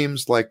really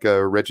seems like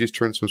Reggie's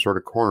turned some sort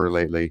of corner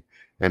lately.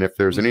 And if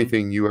there's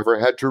anything you ever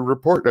had to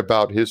report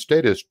about his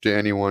status to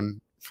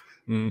anyone,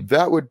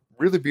 that would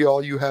really be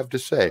all you have to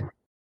say.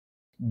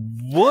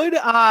 Would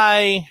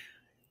I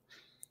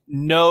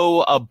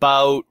know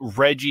about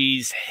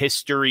Reggie's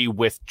history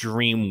with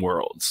Dream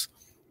Worlds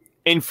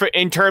in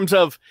terms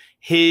of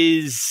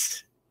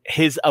his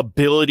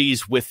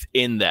abilities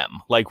within them?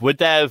 Like, would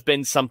that have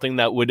been something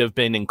that would have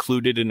been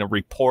included in a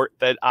report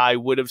that I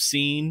would have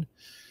seen,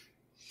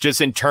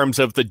 just in terms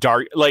of the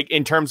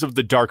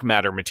dark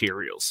matter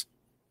materials?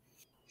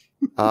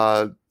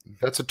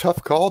 That's a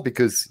tough call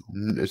because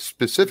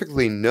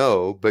specifically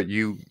no, but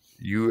you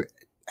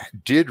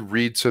did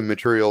read some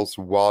materials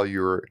while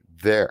you were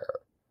there.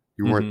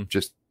 You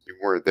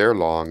weren't there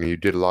long, and you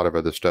did a lot of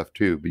other stuff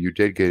too, but you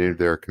did get into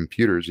their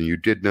computers and you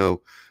did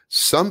know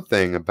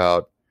something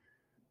about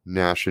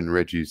Nash and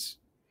Reggie's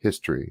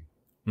history.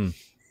 But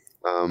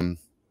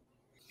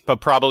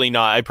probably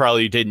not. I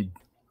probably didn't,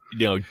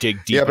 dig deep.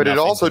 Yeah, but it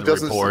enough also into the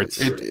doesn't. reports.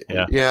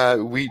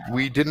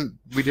 We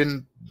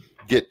didn't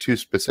get too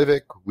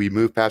specific. We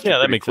moved past it that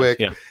pretty makes quick.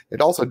 sense. Yeah. It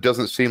also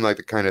doesn't seem like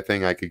the kind of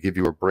thing I could give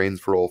you a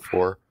brains roll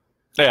for.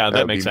 Yeah, that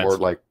would makes be sense. more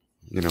like,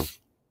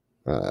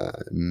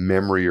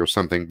 memory or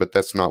something, but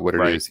that's not what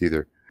it is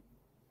either.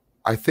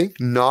 I think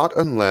not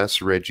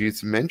unless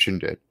Reggie's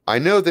mentioned it. I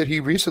know that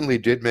he recently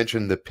did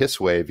mention the piss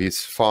wave.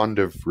 He's fond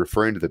of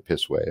referring to the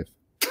piss wave.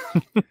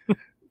 But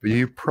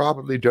you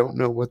probably don't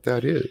know what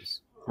that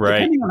is. Right.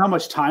 Depending on how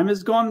much time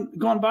has gone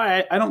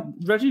by, I don't.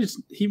 Reggie,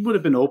 he would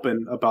have been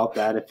open about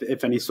that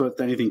if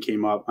anything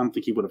came up. I don't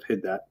think he would have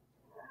hid that.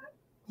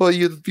 Well,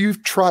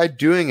 you've tried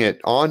doing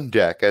it on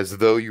deck as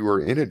though you were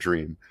in a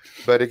dream,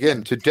 but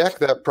again, to deck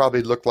that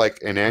probably looked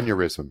like an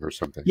aneurysm or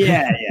something.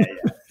 Yeah.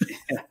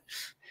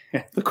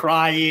 The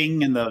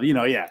crying and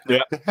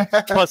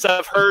Plus,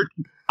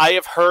 I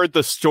have heard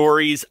the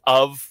stories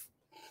of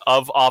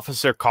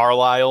Officer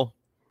Carlisle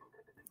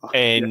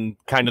and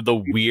kind of the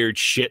weird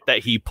shit that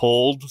he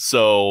pulled.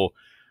 So,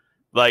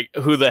 like,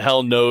 who the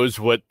hell knows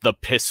what the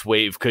piss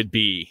wave could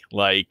be?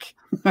 Like,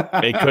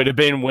 it could have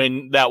been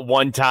when that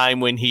one time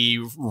when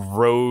he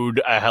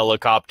rode a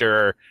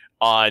helicopter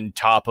on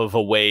top of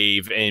a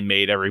wave and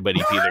made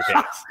everybody pee their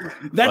pants.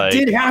 That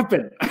did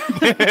happen.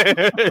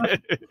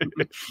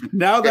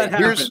 Now that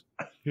happened.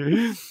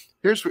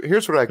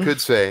 Here's what I could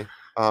say,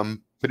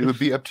 but it would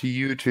be up to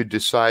you to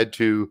decide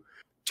to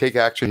take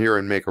action here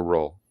and make a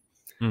roll.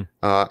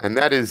 And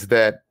that is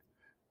that.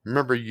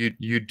 Remember,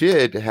 you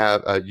did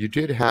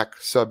hack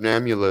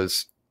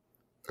Somnambula's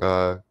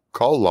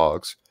call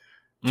logs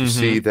to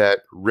see that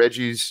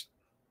Reggie's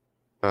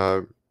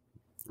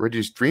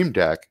dream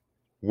deck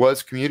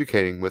was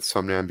communicating with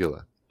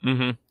Somnambula.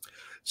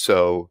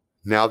 So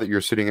now that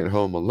you're sitting at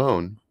home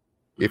alone,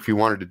 if you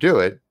wanted to do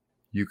it,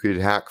 you could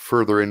hack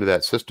further into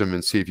that system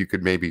and see if you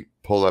could maybe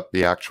pull up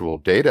the actual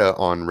data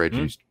on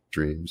Reggie's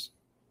dreams.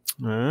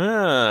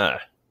 Yeah,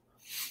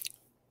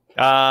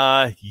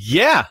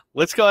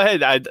 let's go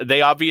ahead.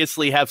 They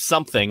obviously have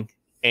something,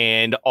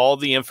 and all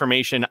the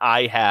information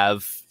I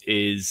have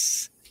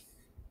is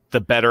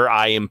the better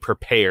I am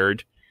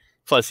prepared.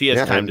 Plus, he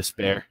has time to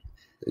spare.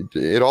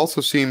 It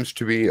also seems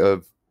to be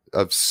of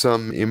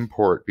some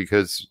import,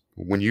 because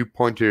when you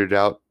pointed it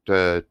out,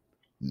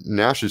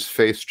 Nash's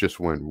face just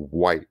went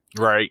white.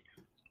 Right.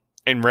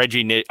 And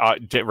Reggie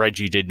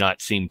did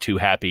not seem too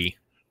happy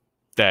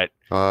that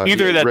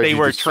either that Reggie they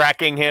were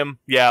tracking him,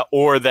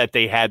 or that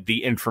they had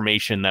the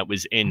information that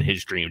was in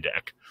his dream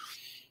deck.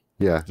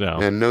 Yeah,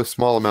 and no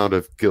small amount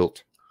of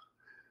guilt.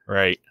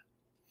 Right.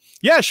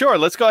 Yeah, sure.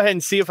 Let's go ahead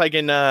and see if I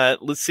can.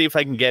 Let's see if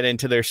I can get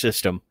into their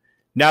system.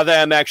 Now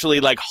that I'm actually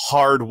like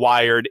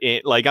hardwired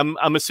in, like I'm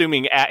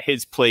assuming at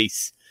his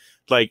place,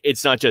 like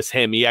it's not just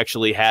him. He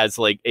actually has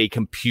like a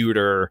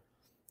computer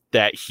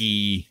that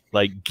he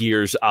like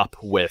gears up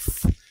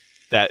with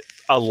that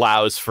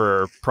allows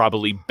for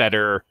probably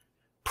better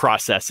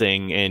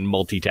processing and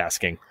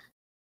multitasking.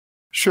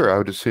 Sure, I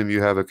would assume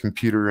you have a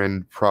computer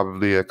and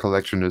probably a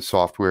collection of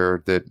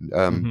software that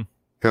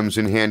comes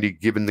in handy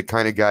given the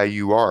kind of guy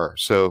you are.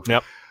 So,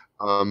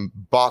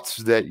 bots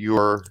that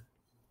your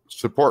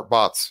support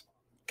bots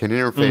can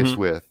interface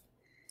with,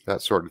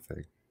 that sort of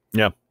thing.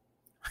 Yeah.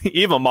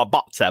 Even my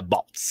bots have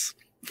bots.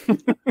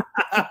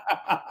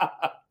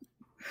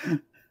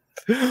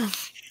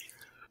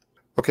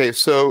 Okay,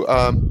 so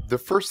the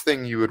first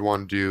thing you would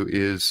want to do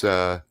is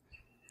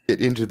get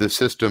into the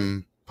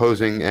system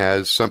posing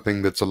as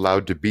something that's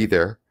allowed to be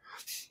there.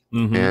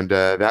 And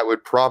that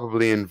would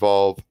probably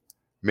involve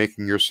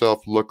making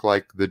yourself look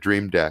like the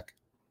dream deck.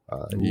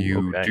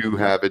 You do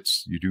have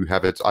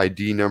its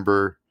ID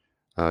number.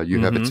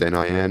 You have its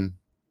NIN.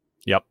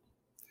 Yep.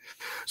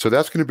 So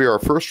that's going to be our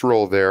first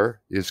role.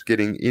 There is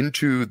getting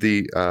into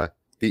the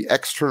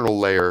external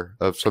layer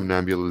of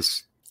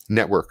Somnambula's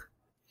network.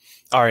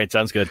 All right,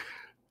 sounds good.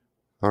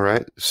 All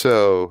right.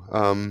 So,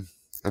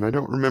 and I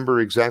don't remember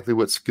exactly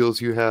what skills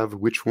you have.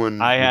 Which one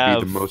would be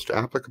the most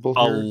applicable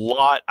here? A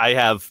lot. I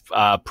have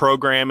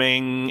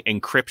programming,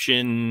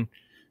 encryption.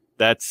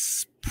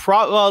 That's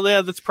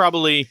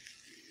probably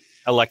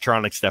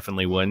electronics.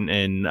 Definitely one,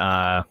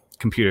 and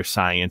computer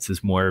science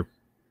is more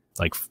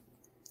like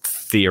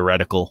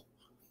theoretical.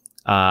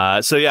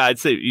 So yeah, I'd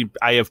say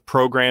I have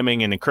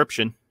programming and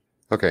encryption.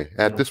 Okay.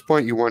 At this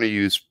point, you want to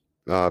use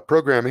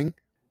programming.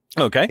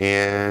 Okay.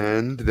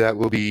 And that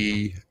will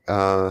be.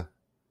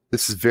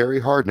 This is very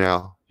hard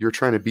now. You're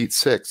trying to beat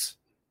 6.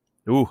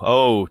 Ooh.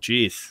 Oh,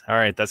 geez. All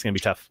right, that's gonna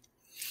be tough.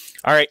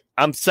 All right,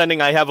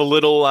 I have a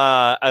little.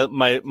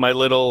 My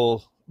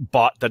little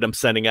bot that I'm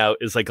sending out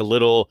is like a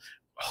little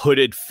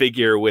hooded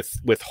figure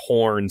with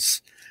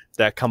horns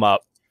that come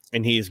up,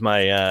 and he's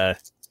my.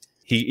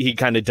 He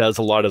kind of does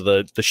a lot of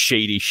the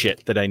shady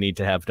shit that I need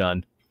to have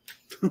done.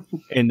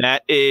 And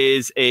that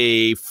is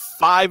a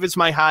 5 is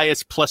my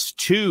highest plus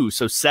 2,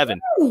 so 7.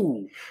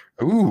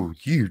 Ooh,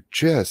 you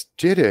just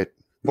did it.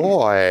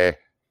 Boy,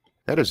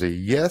 that is a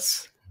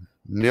yes.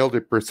 Nailed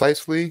it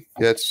precisely.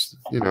 That's,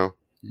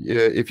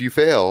 if you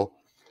fail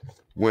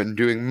when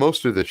doing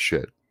most of this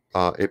shit,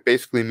 it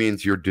basically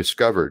means you're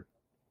discovered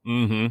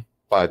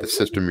by the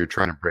system you're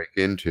trying to break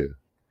into.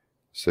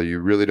 So you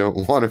really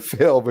don't want to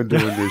fail when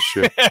doing this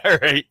shit.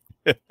 Right.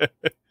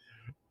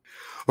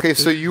 Okay,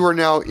 so you are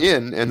now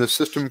in, and the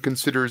system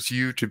considers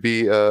you to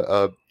be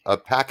a a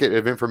packet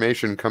of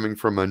information coming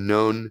from a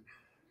known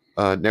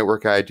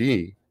network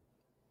ID.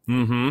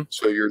 Mm-hmm.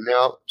 So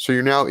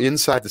you're now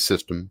inside the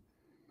system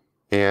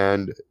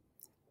and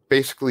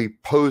basically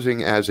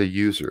posing as a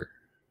user.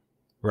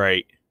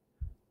 Right.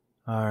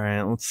 All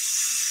right. Let's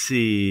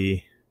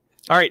see.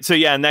 All right. So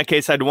yeah, in that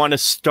case, I'd want to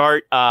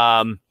start.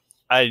 I'd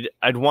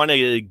want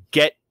to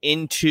get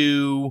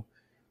into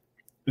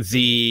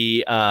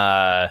the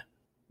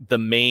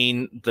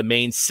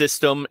main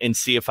system and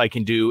see if I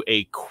can do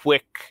a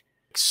quick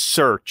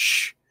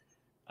search.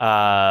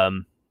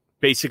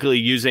 Basically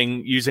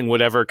using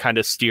whatever kind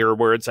of steer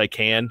words I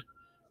can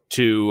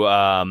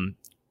to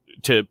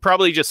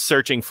probably just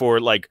searching for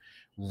like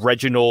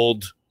Reggie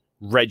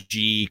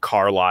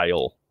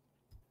Carlisle,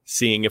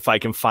 seeing if I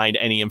can find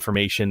any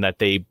information that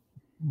they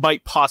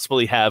might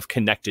possibly have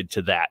connected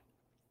to that.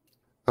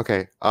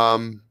 Okay.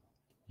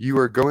 You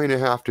are going to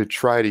have to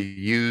try to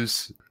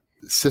use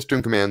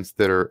system commands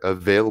that are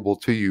available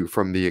to you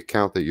from the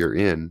account that you're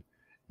in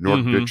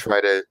order to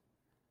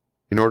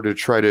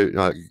try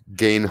to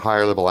gain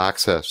higher level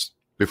access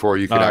before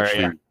you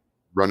can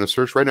run a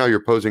search. Right now,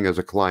 you're posing as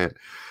a client,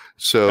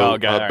 so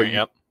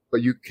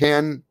but you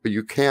can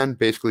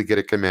basically get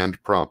a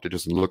command prompt. It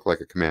doesn't look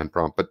like a command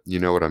prompt, but you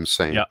know what I'm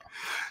saying. Yeah.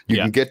 You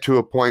can get to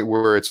a point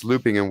where it's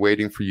looping and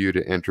waiting for you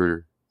to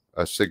enter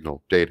a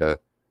signal, data,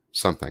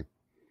 something.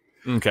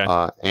 Okay.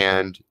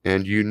 And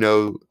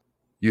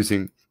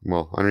using,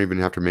 well, I don't even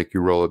have to make you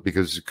roll it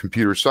because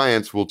computer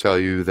science will tell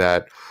you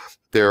that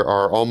there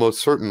are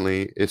almost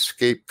certainly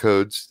escape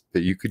codes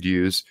that you could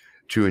use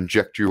to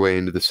inject your way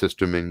into the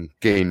system and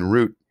gain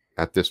root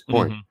at this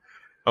point. Mm-hmm.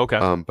 Okay.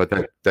 But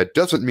that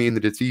doesn't mean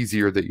that it's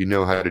easier that you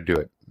know how to do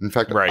it. In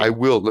fact,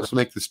 let's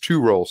make this 2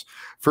 rolls.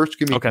 First,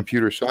 give me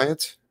computer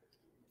science.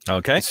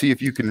 Okay. See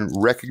if you can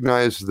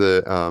recognize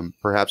the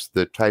perhaps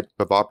the type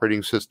of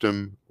operating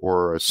system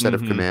or a set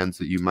of commands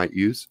that you might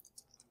use.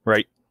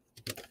 Right.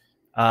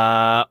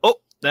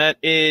 That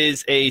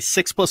is a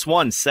 6 +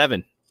 1,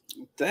 7.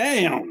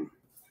 Damn.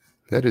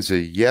 That is a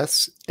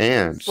yes,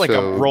 and it's like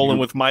I'm rolling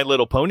with My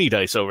Little Pony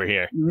dice over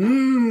here.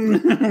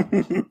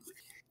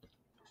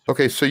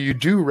 Okay, so you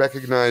do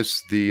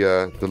recognize the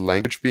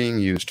language being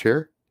used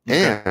here,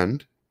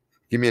 and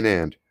give me an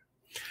and.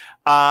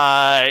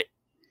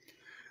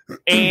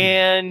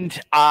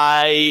 And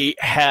I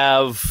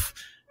have,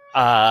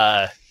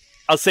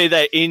 I'll say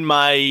that in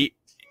my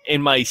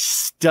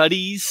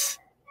studies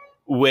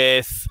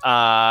with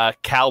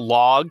Cal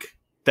Log,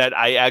 that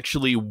I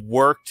actually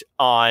worked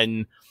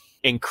on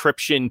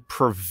encryption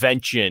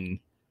prevention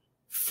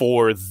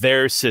for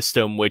their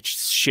system, which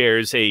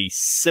shares a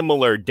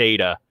similar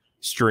data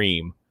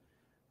stream.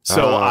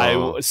 So I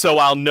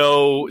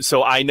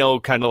know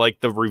kind of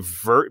like the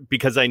revert,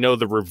 because I know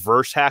the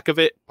reverse hack of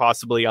it.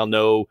 Possibly I'll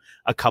know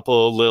a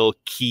couple of little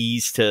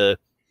keys to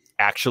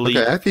actually.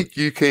 Okay, I think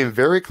you came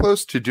very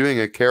close to doing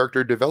a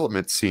character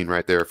development scene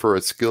right there for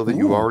a skill that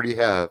you already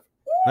have.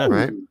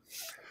 Right?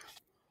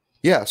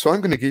 Yeah, so I'm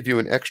going to give you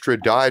an extra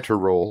die to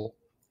roll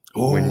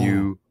when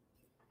you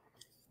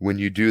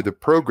do the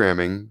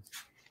programming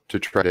to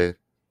try to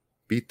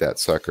beat that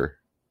sucker.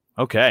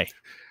 Okay.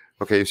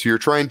 Okay, so you're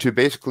trying to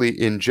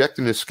basically inject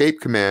an escape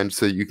command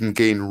so that you can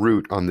gain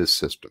root on this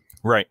system.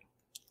 Right.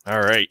 All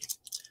right.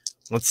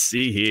 Let's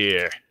see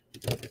here.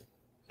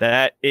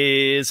 That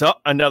is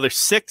another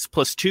 6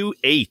 + 2,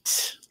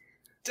 8.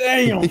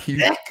 Damn.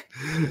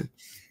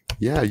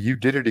 Yeah, you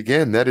did it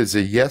again. That is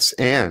a yes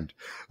and.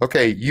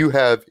 Okay, you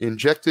have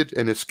injected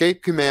an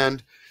escape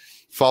command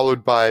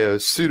followed by a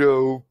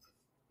sudo,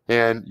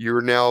 and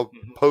you're now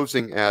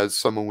posing as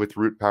someone with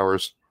root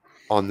powers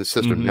on the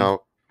system.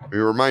 Now, let me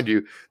remind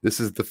you,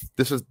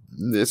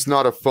 it's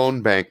not a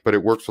phone bank, but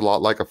it works a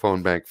lot like a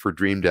phone bank for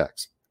Dream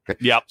Decks. Okay.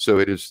 Yep. So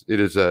it is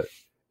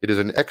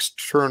an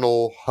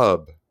external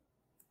hub.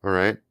 All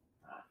right.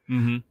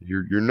 Mm-hmm.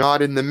 You're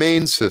not in the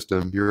main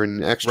system. You're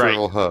in an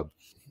external hub.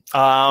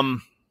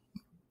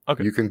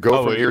 Okay. You can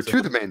go from here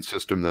to the main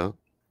system, though.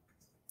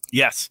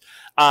 Yes.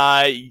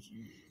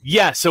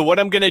 Yeah. So what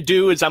I'm gonna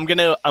do is I'm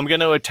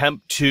gonna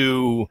attempt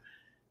to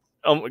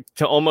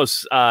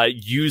almost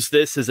use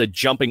this as a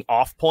jumping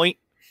off point.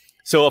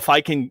 So if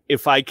I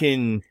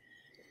can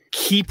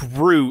keep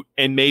root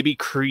and maybe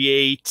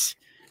create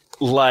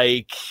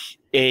like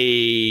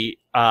a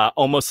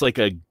almost like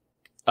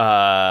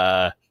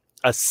a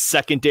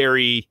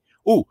secondary.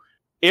 Ooh,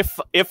 if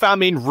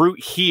I'm in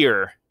root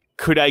here,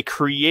 could I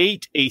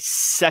create a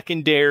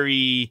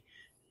secondary?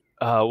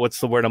 What's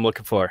the word I'm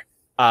looking for?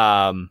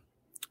 A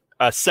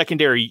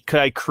secondary. Could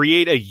I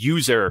create a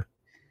user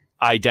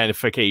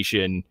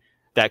identification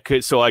that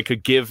could, so I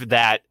could give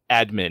that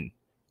admin?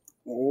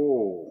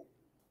 Oh.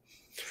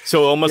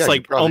 So almost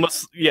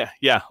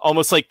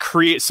almost like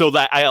create so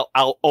that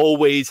I'll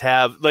always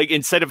have, like,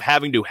 instead of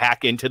having to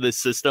hack into the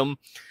system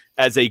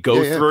as they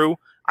go through,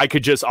 I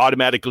could just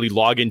automatically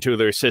log into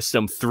their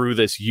system through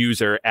this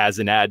user as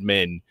an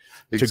admin.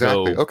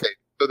 Exactly. Okay.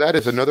 So that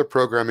is another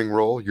programming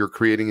role. You're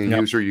creating a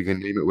user. You can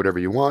name it whatever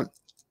you want.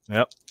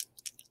 Yep.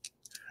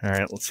 All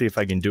right. Let's see if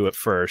I can do it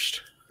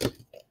first.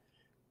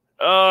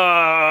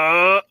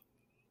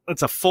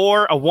 That's a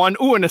 4, a 1,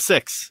 and a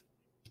 6.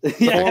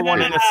 4,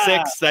 1, and a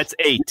 6. That's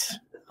 8.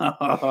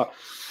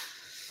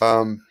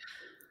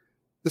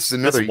 This is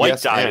another This white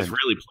yes die and. is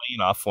really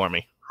playing off for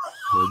me.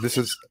 This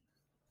is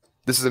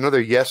another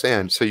yes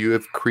and. So you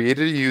have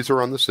created a user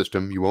on the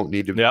system. You won't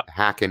need to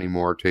hack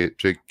anymore to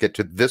get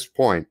to this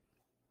point.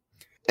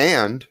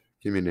 And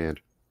give me an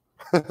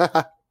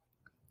and.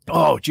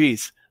 Oh,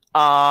 geez.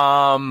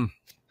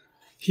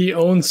 He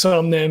owns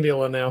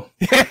Somnambula now.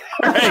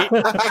 Right.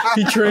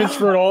 He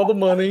transferred all the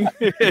money.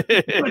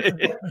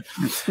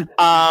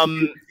 All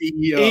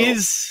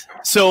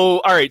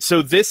right.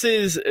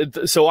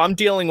 So I'm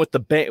dealing with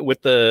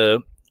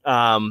the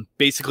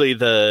basically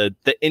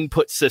the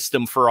input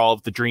system for all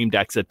of the Dream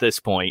Decks at this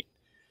point.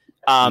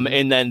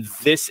 And then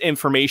this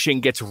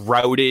information gets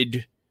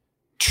routed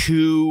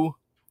to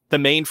the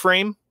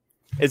mainframe.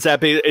 Is that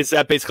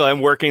basically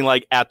I'm working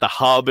like at the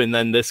hub, and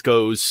then this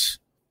goes.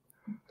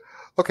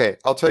 Okay,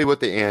 I'll tell you what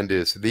the and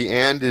is. The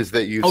and is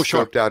that you've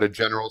scoped out a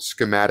general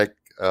schematic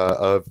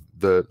of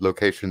the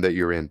location that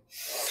you're in.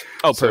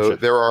 Oh, so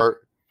perfect.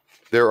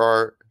 There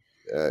are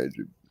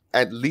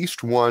at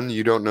least one.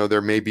 You don't know.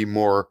 There may be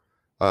more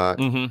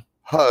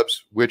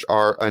hubs, which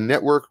are a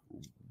network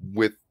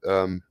with.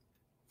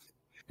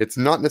 It's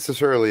not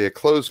necessarily a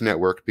closed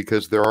network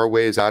because there are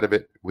ways out of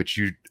it which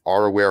you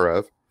are aware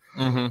of.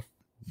 Mm-hmm.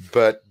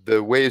 But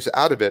the ways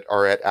out of it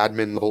are at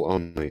admin level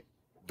only.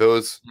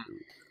 Those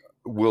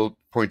will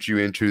point you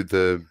into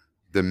the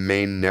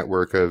main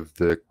network of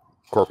the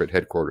corporate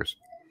headquarters.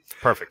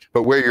 Perfect.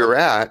 But where you're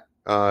at,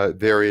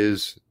 there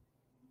is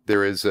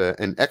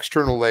an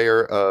external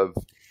layer of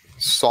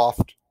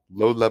soft,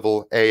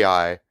 low-level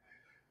AI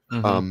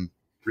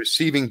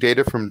receiving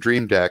data from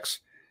Dream Decks,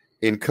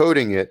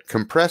 encoding it,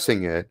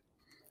 compressing it,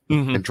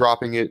 and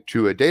dropping it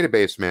to a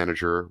database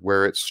manager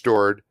where it's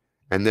stored.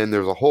 And then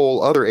there's a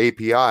whole other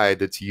API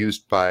that's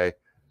used by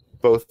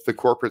both the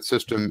corporate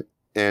system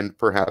and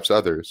perhaps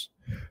others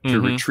to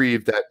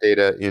retrieve that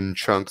data in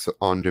chunks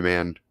on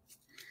demand.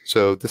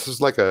 So this is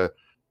like a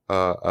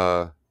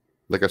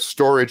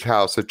storage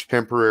house, a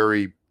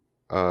temporary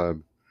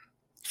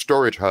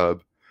storage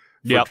hub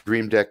for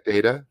Dream Deck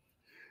data,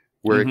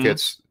 where it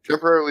gets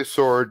temporarily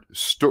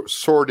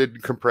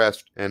sorted,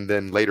 compressed, and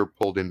then later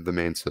pulled into the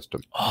main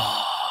system.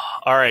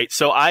 All right,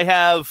 so I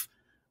have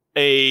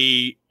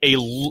a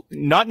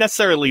not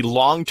necessarily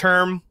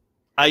long-term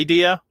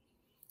idea,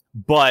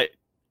 but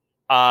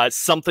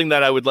something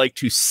that I would like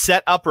to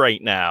set up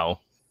right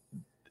now.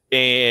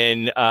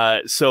 And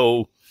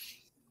so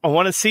I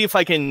want to see if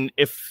I can,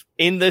 if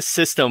in this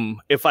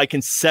system, if I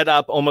can set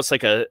up almost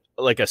like a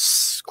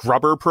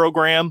scrubber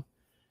program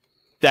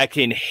that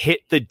can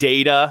hit the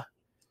data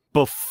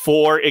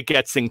before it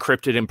gets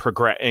encrypted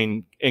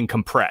and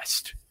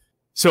compressed.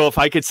 So if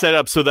I could set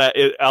up so that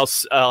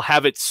I'll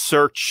have it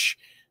search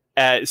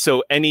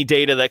so any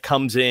data that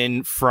comes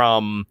in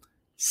from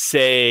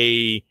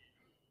say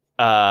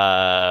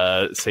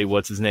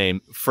what's his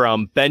name,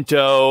 from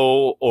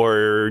Bento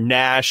or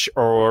Nash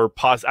or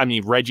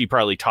Reggie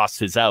probably tossed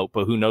his out,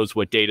 but who knows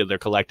what data they're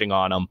collecting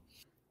on him.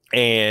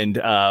 And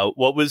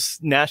what was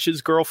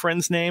Nash's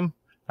girlfriend's name?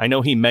 I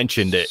know he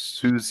mentioned it.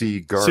 Susie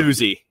Garvey.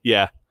 Susie,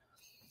 yeah.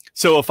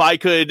 So if I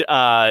could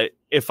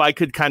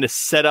kind of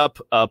set up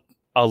a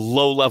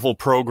low-level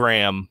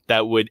program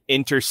that would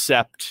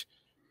intercept,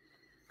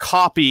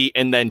 copy,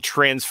 and then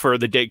transfer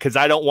the data, because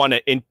I don't want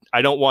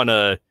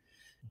to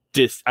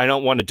distract. I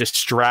don't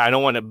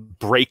want to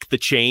break the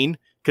chain,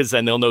 because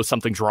then they'll know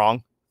something's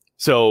wrong.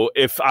 So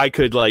if I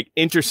could like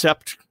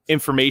intercept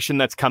information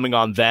that's coming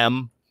on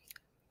them,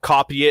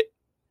 copy it,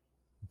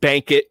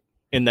 bank it,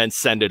 and then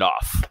send it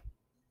off.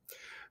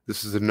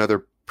 This is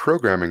another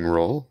programming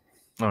role.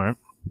 All right.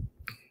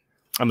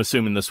 I'm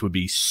assuming this would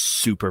be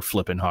super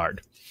flippin'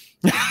 hard.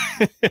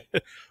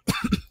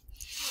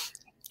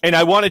 And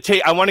I want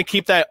to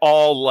keep that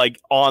all like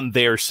on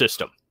their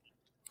system.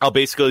 I'll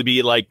basically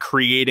be like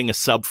creating a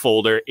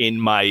subfolder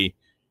in my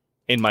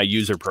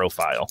user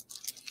profile.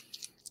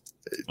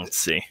 Let's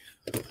see.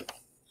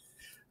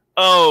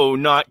 Oh,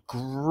 not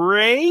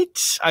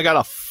great. I got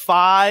a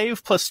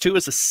 5 plus 2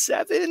 is a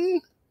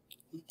 7.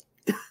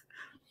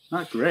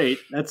 Not great.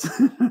 That's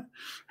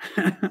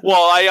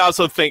well, I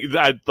also think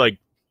that like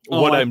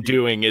what I'm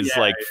doing is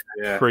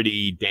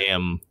pretty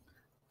damn.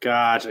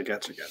 Gotcha.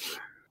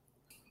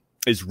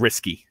 Is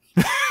risky.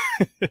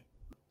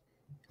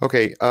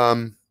 Okay.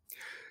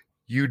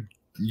 You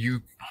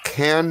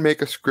can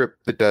make a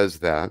script that does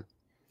that,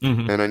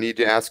 and I need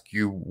to ask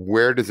you,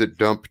 where does it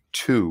dump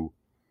to?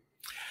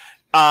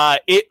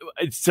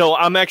 So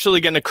I'm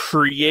actually going to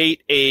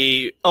create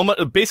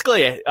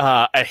basically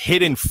a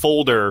hidden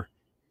folder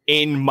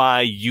in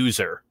my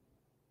user.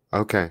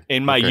 Okay.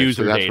 In my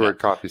user so that's data. Where it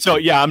copies. So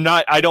yeah,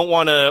 I don't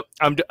want to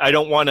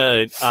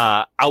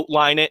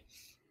outline it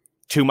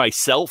to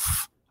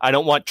myself. I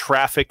don't want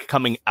traffic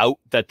coming out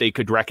that they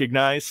could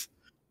recognize.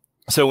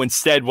 So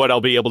instead, what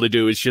I'll be able to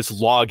do is just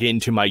log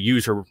into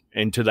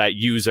that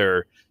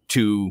user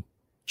to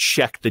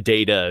check the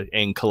data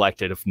and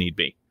collect it if need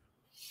be.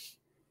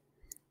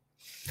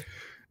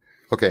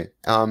 Okay.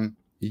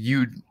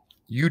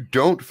 You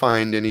don't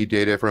find any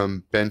data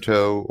from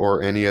Bento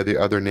or any of the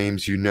other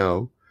names you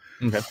know.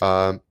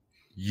 Okay.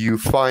 You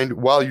find,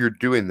 while you're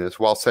doing this,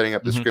 while setting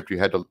up the Mhm. script, you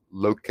had to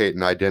locate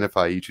and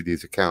identify each of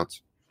these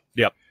accounts.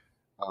 Yep.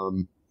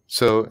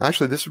 So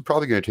actually, this is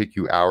probably going to take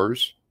you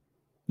hours.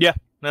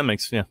 That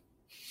makes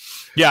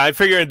Yeah, I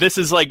figured this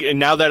is like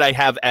now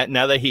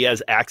that he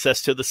has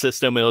access to the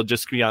system, it'll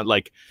just be on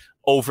like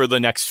over the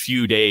next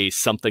few days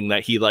something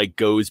that he like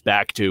goes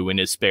back to in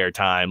his spare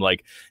time,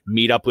 like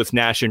meet up with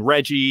Nash and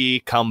Reggie,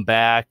 come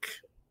back,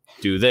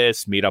 do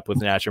this, meet up with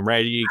Nash and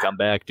Reggie, come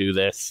back, do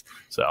this.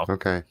 So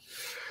Okay.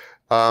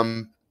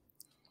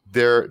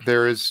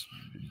 There is,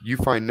 you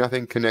find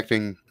nothing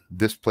connecting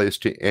this place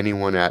to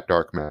anyone at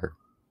Dark Matter.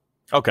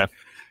 okay.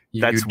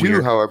 That's you do,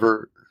 weird.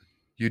 however,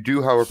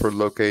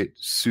 locate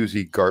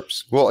Susie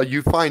Garp's. Well,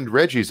 you find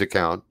Reggie's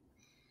account,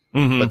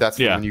 Mhm. but that's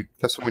the yeah,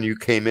 one you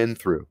came in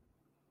through.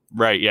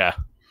 right. Yeah.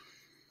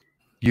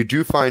 You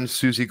do find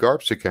Susie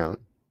Garp's account,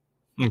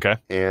 Okay.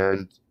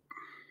 and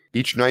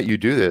each night you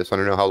do this. I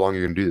don't know how long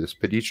you're going to do this,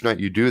 but each night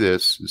you do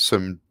this,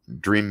 some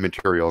dream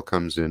material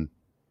comes in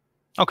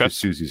Okay. to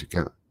Susie's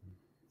account.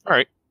 All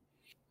right.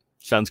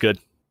 Sounds good.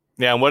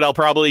 Yeah, and what I'll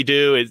probably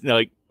do is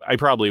like I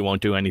probably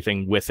won't do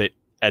anything with it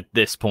at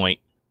this point,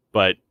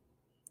 but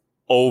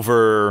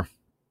over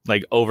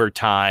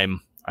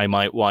time I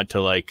might want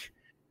to like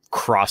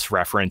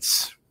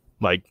cross-reference.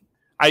 Like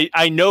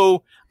I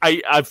know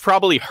I've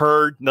probably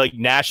heard like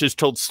Nash has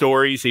told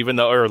stories, even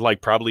though, or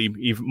like probably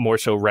even more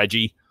so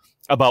Reggie,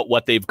 about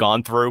what they've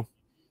gone through.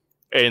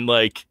 And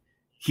like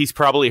he's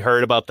probably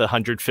heard about the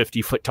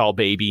 150-foot tall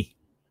baby.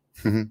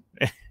 Mhm.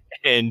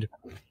 And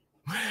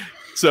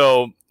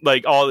so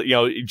like all,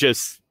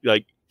 just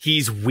like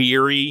he's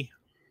weary,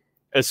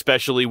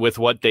 especially with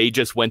what they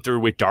just went through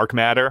with Dark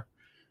Matter,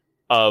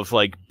 of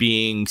like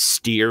being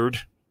steered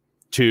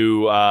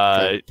to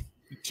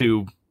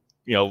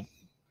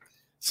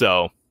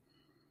so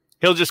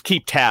he'll just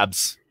keep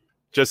tabs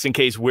just in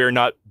case we're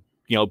not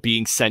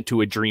being sent to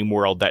a dream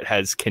world that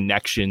has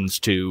connections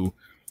to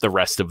the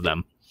rest of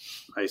them.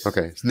 Nice.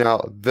 Okay.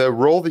 Now, the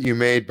roll that you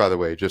made, by the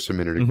way, just a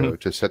minute ago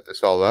to set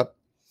this all up,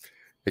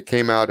 it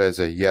came out as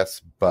a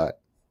yes,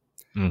 but.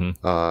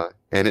 Mm-hmm.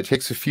 And it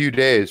takes a few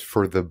days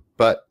for the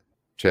but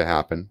to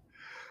happen.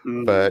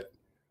 Mhm. But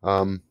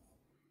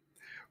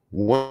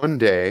one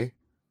day,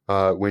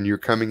 when you're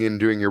coming in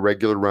doing your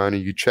regular run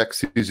and you check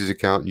Susie's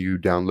account and you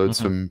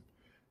download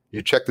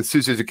you check that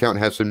Susie's account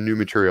has some new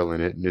material in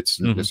it, and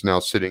it's now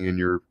sitting in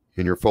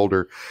your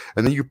folder.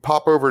 And then you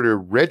pop over to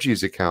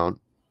Reggie's account,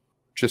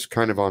 just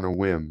kind of on a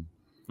whim.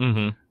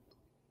 Mm-hmm.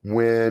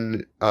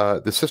 When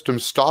the system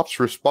stops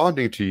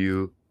responding to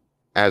you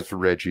as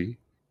Reggie,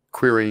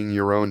 querying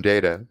your own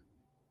data,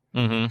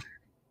 Mm-hmm.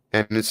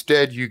 and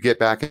instead you get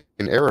back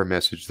an error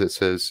message that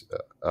says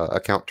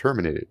account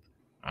terminated.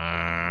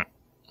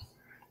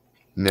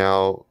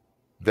 Now,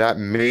 that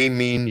may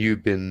mean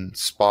you've been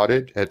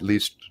spotted, at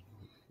least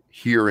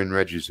here in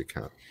Reggie's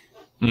account.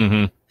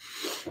 Mm-hmm.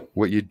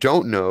 What you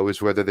don't know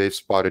is whether they've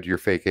spotted your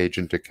fake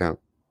agent account.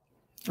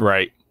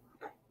 Right.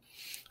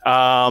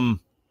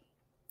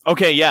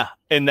 Okay, yeah.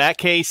 In that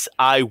case,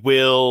 I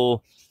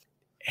will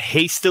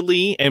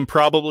hastily and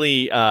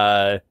probably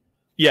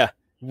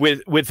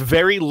with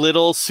very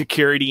little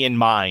security in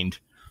mind,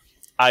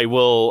 I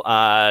will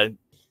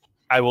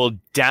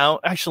down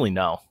actually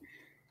no.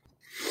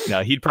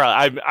 No, he'd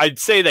probably I'd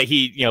say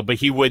that but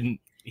he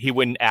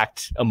wouldn't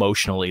act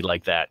emotionally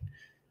like that.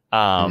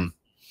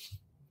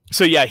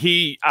 So yeah,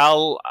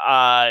 he'll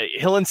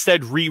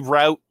instead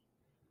reroute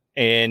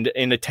and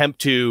attempt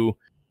to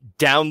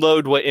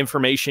download what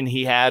information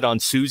he had on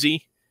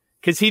Susie,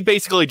 because he'd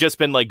basically just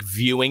been like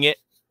viewing it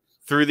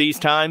through these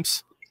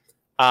times.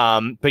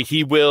 But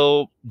he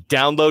will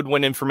download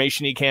what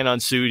information he can on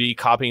Susie,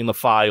 copying the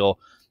file,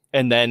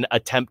 and then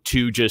attempt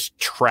to just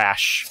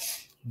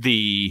trash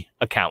the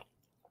account.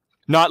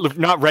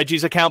 Not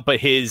Reggie's account,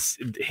 but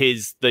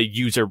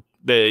the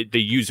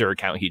user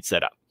account he'd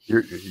set up.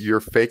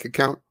 Your fake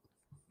account?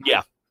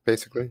 Yeah.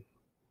 Basically?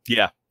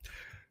 Yeah.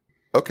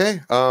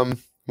 Okay.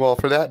 Well,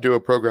 for that, do a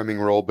programming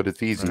roll, but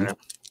it's easy.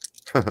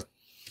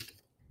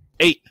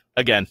 8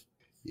 again.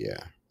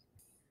 Yeah.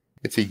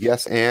 It's a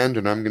yes and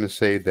I'm going to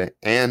say the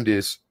and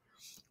is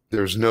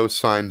there's no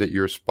sign that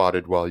you're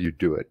spotted while you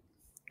do it.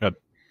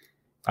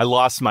 I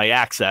lost my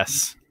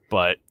access,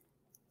 but...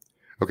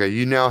 Okay,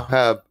 you now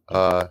have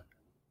a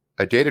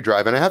data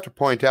drive, and I have to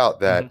point out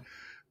that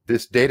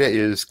this data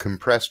is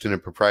compressed in a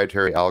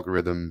proprietary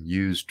algorithm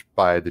used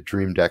by the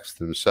Dream Decks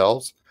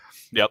themselves.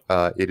 Yep.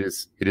 It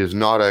is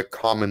not a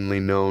commonly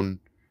known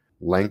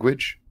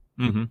language,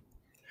 Mm-hmm.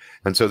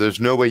 and so there's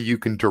no way you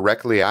can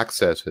directly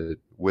access it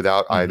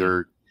without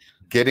either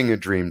getting a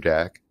Dream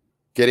Deck,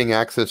 getting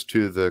access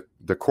to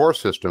the core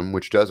system,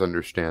 which does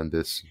understand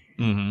this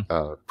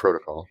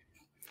protocol,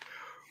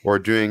 or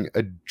doing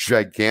a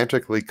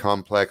gigantically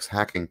complex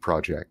hacking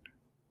project.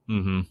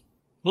 Mm-hmm.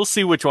 We'll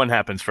see which one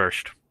happens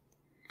first.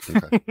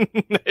 Okay.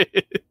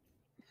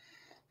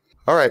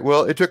 All right.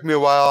 Well, it took me a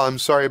while. I'm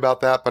sorry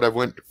about that, but I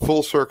went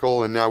full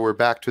circle, and now we're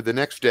back to the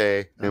next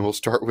day, and we'll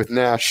start with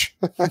Nash.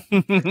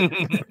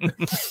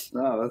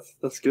 No,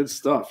 that's good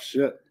stuff.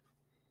 Shit.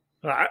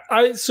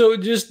 So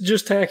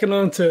just tacking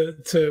on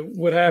to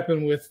what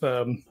happened with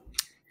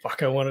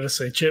I wanted to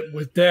say Chip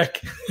with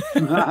Deck.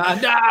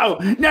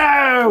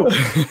 No.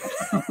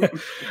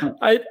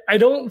 I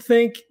don't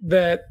think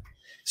that.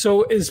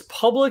 So as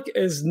public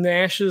as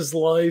Nash's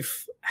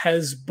life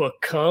has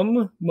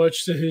become,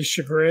 much to his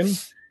chagrin,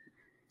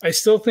 I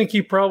still think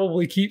he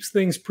probably keeps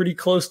things pretty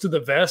close to the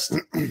vest.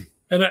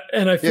 And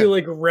I feel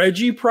like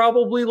Reggie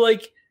probably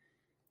like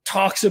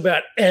talks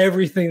about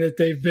everything that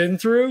they've been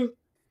through.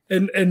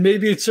 And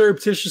maybe it's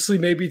surreptitiously,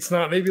 maybe it's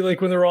not. Maybe like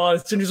when they're all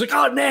at dinner, he's like,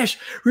 "Oh, Nash,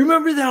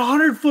 remember that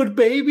 100-foot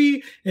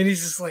baby?" And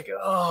he's just like,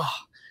 "Oh,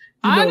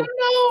 I don't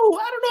know.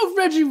 I don't know if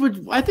Reggie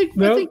would. I think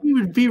he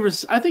would be.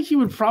 I think he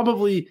would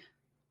probably.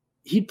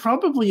 He'd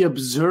probably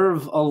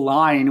observe a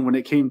line when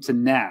it came to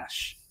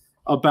Nash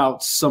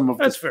about some of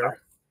that's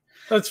fair.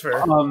 That's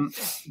fair.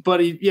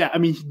 But I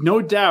mean,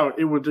 no doubt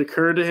it would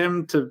occur to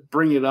him to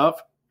bring it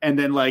up and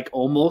then like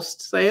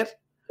almost say it.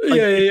 Like,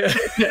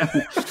 yeah.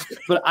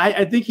 But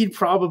I think he'd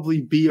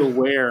probably be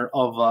aware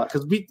of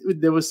because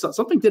there was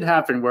something did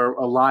happen where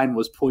a line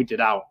was pointed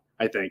out.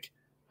 I think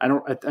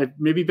I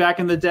maybe back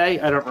in the day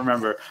I don't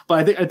remember,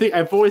 but I think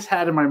I've always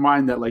had in my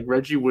mind that like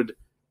Reggie would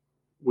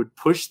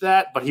push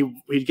that, but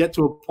he'd get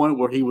to a point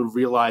where he would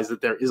realize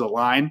that there is a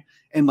line,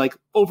 and like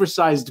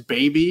oversized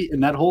baby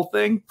and that whole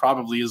thing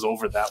probably is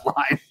over that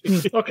line.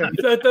 Okay,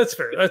 that's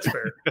fair. That's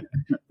fair.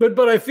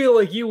 But I feel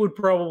like you would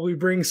probably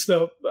bring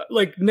stuff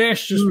like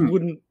Nash just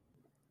wouldn't.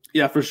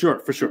 Yeah, for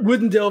sure.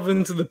 Wouldn't delve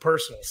into the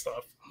personal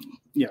stuff.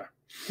 Yeah,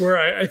 where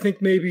I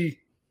think maybe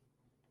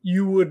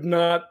you would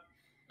not,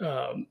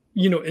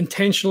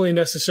 intentionally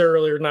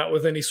necessarily or not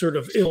with any sort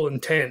of ill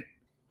intent.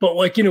 But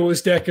like,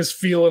 his deck is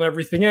feeling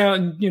everything out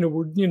and,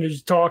 we're,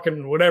 just talking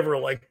and whatever,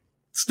 like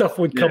stuff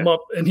would come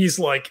up and he's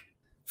like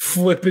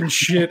flipping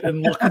shit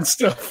and looking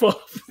stuff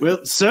up.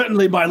 Well,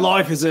 certainly my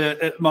life is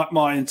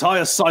my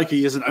entire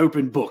psyche is an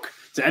open book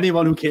to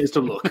anyone who cares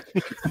to look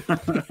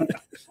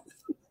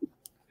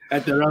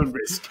at their own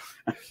risk.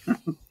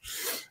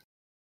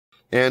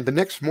 And the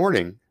next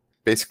morning,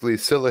 basically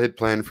Scylla had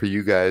planned for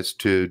you guys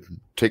to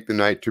take the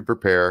night to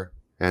prepare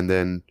and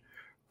then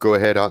go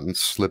ahead out and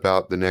slip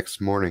out the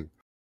next morning.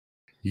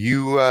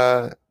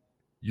 Your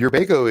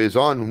Bago is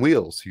on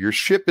wheels. Your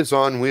ship is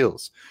on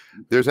wheels.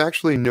 There's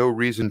actually no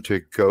reason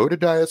to go to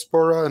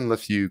Diaspora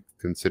unless you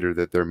consider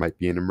that there might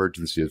be an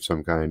emergency of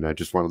some kind. I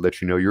just want to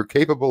let you know you're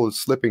capable of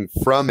slipping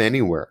from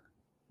anywhere.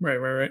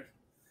 Right.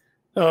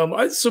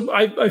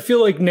 I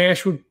feel like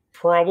Nash would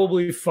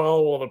probably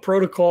follow all the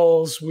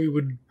protocols. We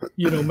would,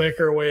 make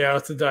our way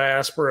out to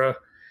Diaspora.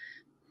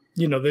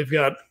 They've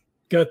got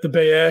the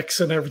Bay X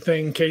and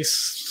everything in case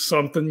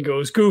something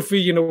goes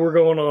goofy. We're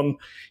going on,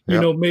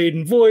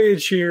 maiden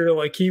voyage here.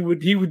 Like he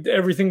would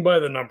everything by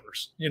the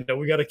numbers.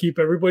 We got to keep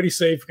everybody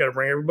safe. Got to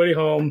bring everybody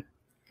home.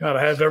 Got to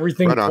have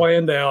everything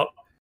planned out.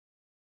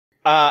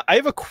 I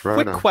have a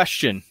quick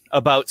question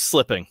about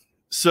slipping.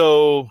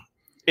 So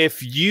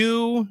if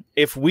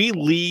we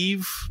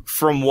leave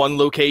from one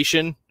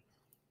location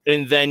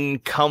and then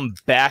come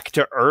back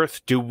to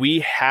Earth, do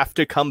we have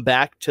to come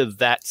back to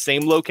that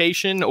same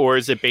location? Or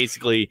is it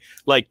basically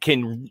like,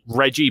 can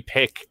Reggie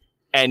pick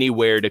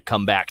anywhere to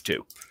come back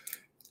to?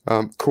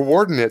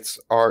 Coordinates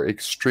are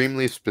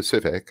extremely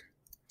specific.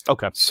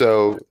 Okay.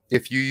 So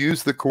if you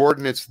use the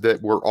coordinates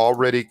that were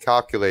already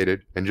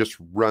calculated and just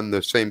run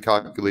the same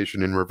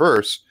calculation in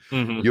reverse,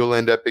 you'll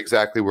end up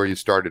exactly where you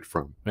started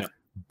from. Yeah.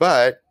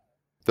 But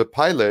the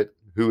pilot,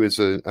 who is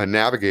a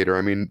navigator,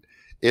 I mean,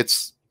 it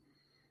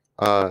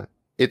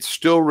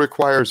still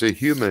requires a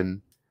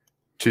human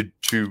to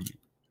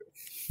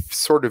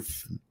sort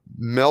of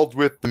meld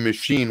with the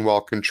machine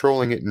while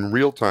controlling it in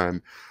real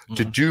time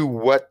to do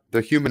what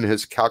the human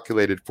has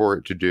calculated for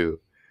it to do.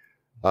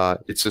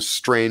 It's a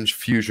strange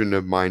fusion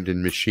of mind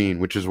and machine,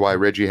 which is why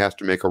Reggie has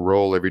to make a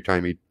roll every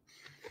time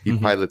he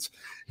pilots.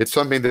 It's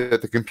something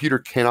that the computer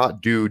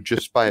cannot do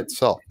just by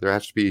itself. There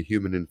has to be a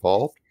human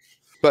involved.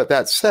 But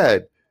that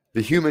said,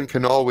 the human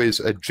can always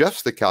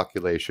adjust the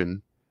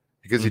calculation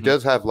because he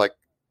does have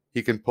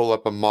he can pull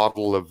up a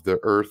model of the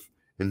Earth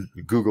in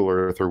Google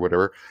Earth or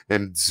whatever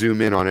and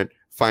zoom in on it,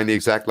 find the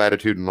exact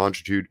latitude and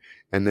longitude,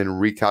 and then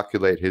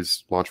recalculate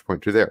his launch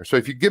point to there. So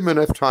if you give him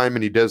enough time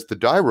and he does the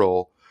die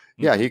roll,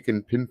 he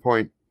can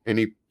pinpoint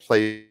any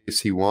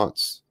place he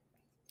wants.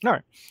 All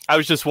right. I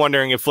was just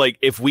wondering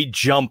if we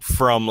jump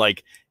from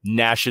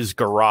Nash's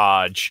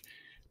garage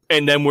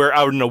and then we're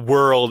out in the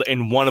world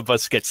and one of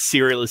us gets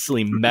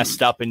seriously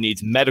messed up and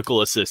needs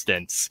medical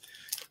assistance,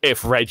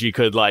 if Reggie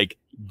could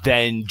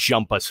then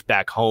jump us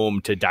back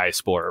home to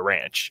Diaspora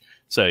Ranch.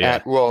 So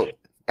yeah.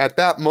 At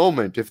that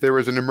moment, if there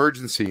was an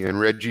emergency and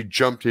Reggie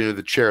jumped into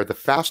the chair, the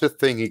fastest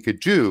thing he could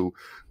do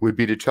would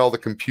be to tell the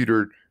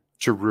computer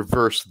to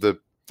reverse the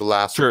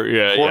last course.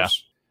 Yeah.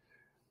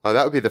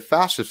 That would be the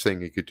fastest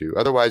thing he could do.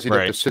 Otherwise, he'd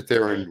have to sit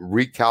there and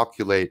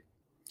recalculate.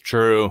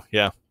 True,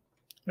 yeah.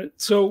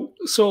 So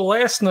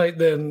last night,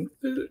 then,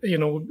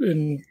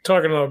 in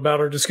talking about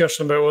our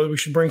discussion about whether we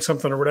should bring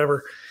something or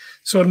whatever,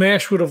 so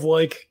Nash would have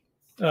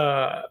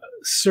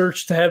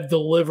searched to have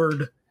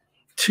delivered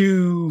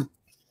to.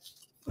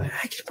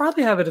 I could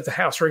probably have it at the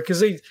house, right? Because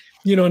they,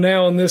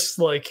 now in this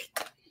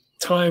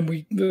time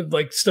we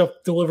stuff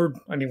delivered.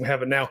 I mean, we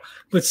have it now,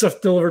 but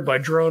stuff delivered by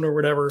drone or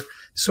whatever.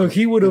 So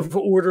he would have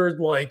ordered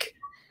like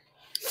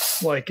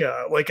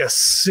a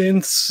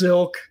synth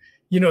silk,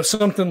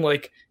 something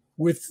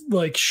with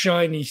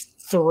shiny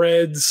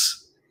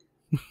threads,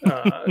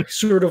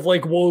 sort of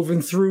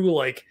woven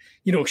through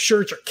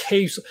shirts or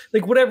capes,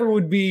 whatever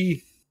would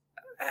be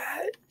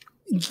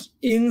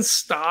in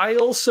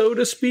style, so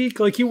to speak.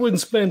 He wouldn't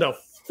spend a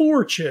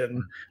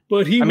fortune,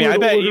 but he. I mean, I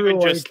bet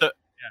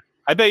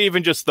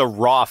even just the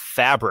raw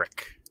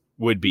fabric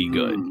would be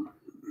good.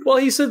 Well,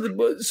 he said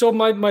that, so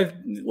my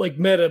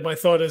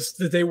thought is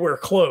that they wear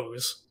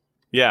clothes.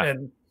 Yeah.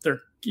 And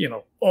they're,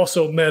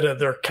 also meta,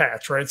 they're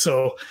cats, right?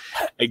 So,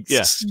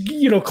 yeah.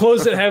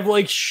 Clothes that have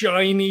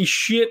shiny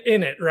shit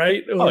in it,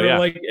 right? Or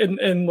yeah.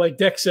 And like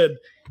Deck said,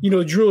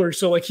 jewelry.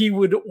 So he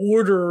would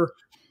order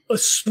a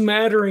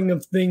smattering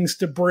of things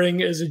to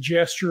bring as a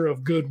gesture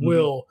of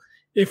goodwill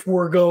if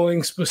we're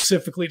going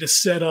specifically to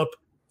set up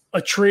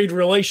a trade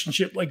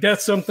relationship.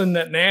 That's something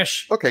that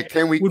Nash. Okay,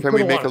 can we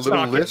make a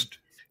little list?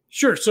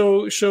 Sure.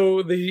 So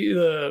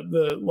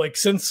the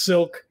synth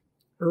silk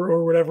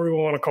or whatever we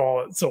want to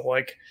call it. So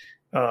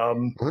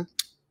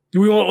do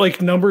we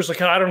want numbers?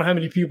 I don't know how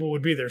many people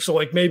would be there.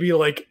 So maybe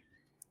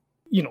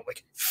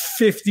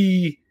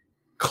 50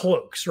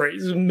 cloaks, right?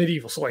 This is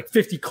medieval. So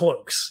 50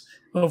 cloaks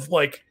of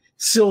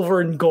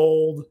silver and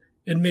gold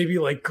and maybe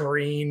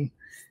green.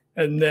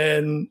 And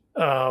then,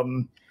 I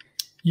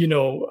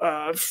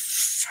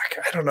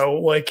don't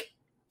know,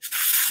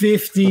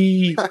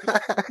 50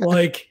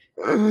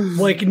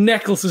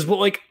 necklaces,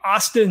 but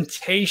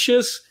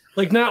ostentatious,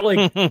 not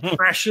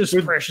precious.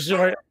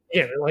 Right?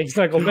 Yeah, it's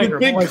not going bigger.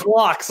 Big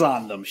clocks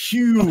on them,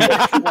 huge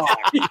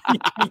clocks.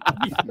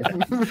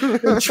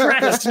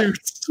 Trash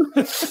suits.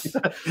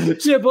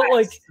 Yeah, but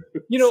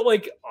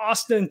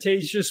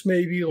ostentatious,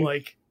 maybe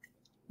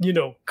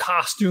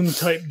costume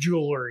type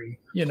jewelry,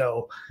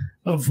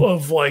 of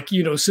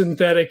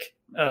synthetic,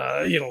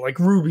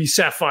 ruby,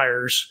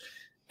 sapphires,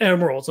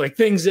 emeralds,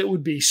 things that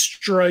would be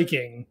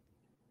striking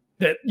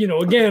that,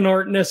 again,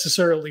 aren't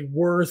necessarily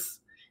worth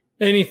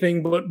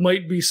anything, but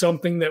might be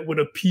something that would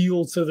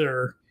appeal to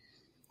their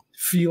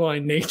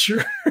feline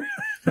nature.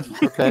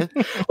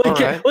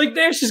 Okay.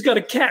 Nash has got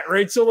a cat,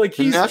 right? So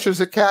Nash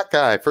is a cat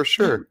guy for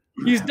sure.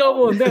 He's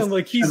doubling down.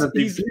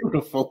 He's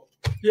beautiful.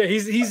 Yeah,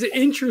 he's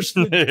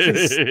interested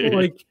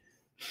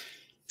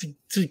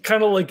to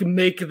kind of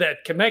make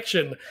that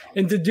connection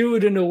and to do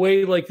it in a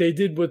way like they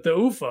did with the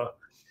UFA.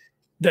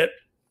 That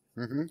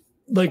we're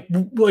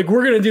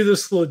gonna do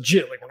this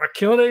legit. We're not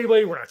killing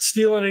anybody. We're not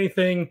stealing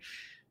anything.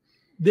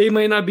 They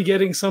might not be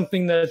getting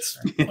something that's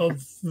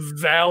of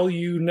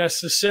value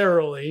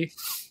necessarily,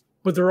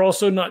 but they're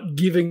also not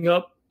giving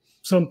up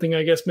something,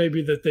 I guess,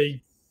 maybe that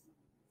they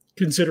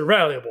consider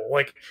valuable.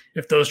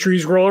 If those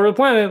trees grow all over the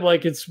planet,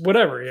 it's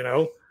whatever,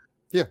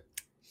 Yeah.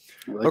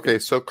 Okay,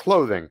 so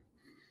clothing.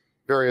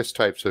 Various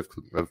types of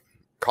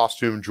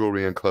costume,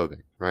 jewelry, and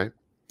clothing, right?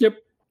 Yep.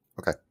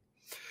 Okay.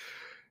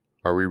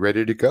 Are we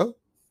ready to go?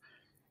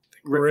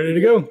 We're ready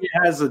to go. He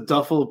has a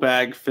duffel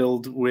bag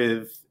filled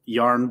with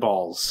yarn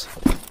balls.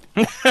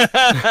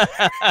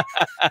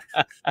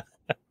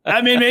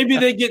 I mean, maybe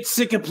they get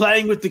sick of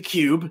playing with the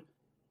cube.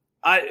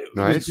 Nice.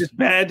 Was this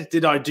bad?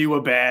 Did I do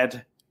a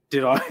bad?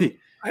 Did I?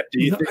 I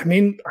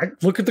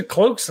look at the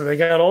cloaks and they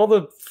got all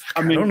the.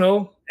 I don't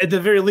know. At the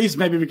very least,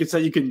 maybe we could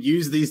say you can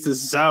use these to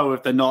sew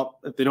if they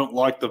don't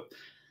like the.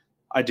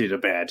 I did a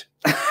bad.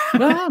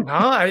 No,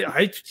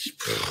 I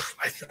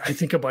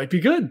think it might be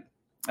good.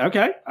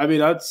 Okay, I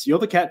mean you're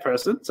the cat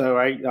person, so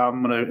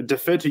I'm going to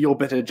defer to your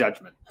better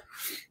judgment.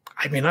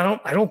 I mean,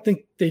 I don't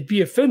think they'd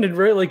be offended,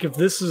 right? If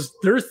this is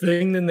their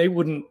thing, then they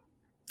wouldn't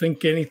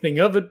think anything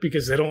of it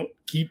because they don't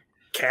keep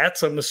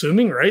cats. I'm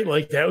assuming, right?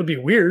 That would be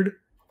weird.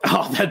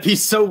 Oh, that'd be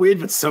so weird,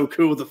 but so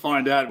cool to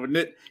find out, wouldn't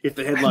it? If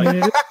they had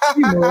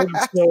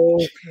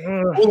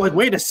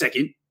wait a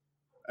second.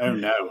 Oh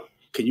no.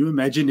 Can you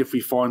imagine if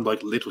we find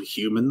little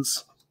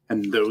humans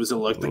and those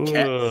are the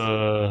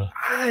cats?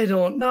 I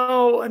don't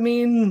know. I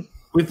mean,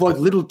 with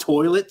little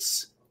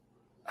toilets.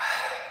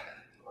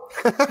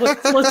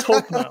 let's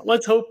hope not.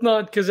 Let's hope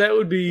not, because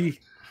it'd be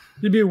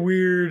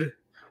weird.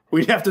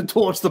 We'd have to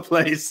torch the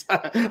place.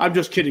 I'm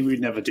just kidding.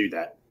 We'd never do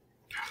that.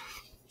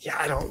 Yeah,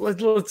 I don't.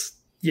 Let's.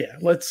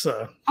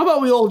 How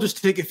about we all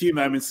just take a few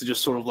moments to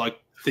just sort of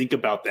think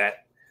about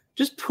that?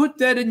 Just put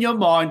that in your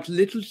mind.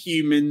 Little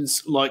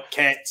humans like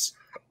cats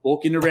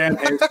walking around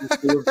houses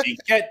full of big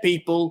cat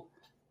people.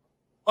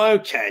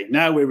 Okay,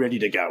 now we're ready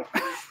to go.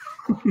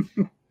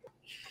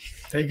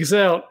 Take us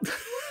out.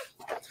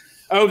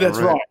 Oh, that's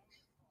right.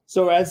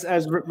 So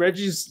as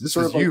Reggie's this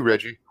is you,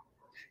 Reggie.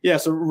 Yeah,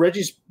 so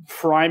Reggie's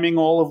priming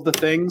all of the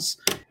things,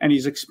 and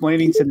he's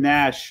explaining to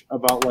Nash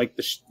about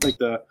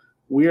the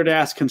weird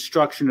ass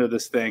construction of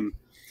this thing.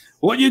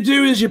 What you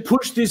do is you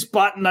push this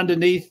button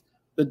underneath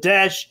the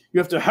dash. You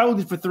have to hold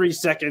it for 3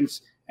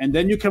 seconds, and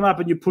then you come up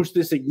and you push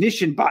this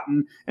ignition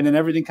button, and then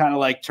everything kind of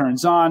like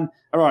turns on.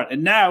 All right,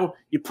 and now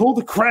you pull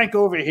the crank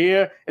over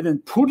here and then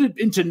put it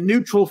into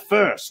neutral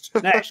first.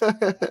 Nash,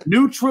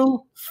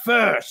 neutral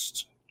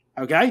first,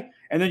 okay?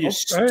 And then you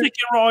stick it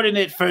right in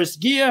that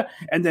first gear,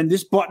 and then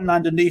this button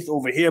underneath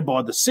over here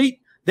by the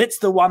seat, that's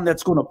the one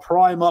that's going to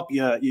prime up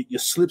your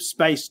slip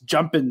space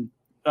jumping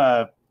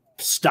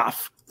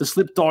stuff, the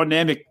slip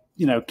dynamic,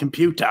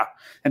 computer.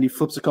 And he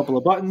flips a couple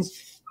of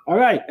buttons. All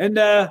right, and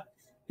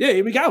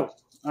here we go.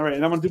 All right,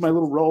 and I'm going to do my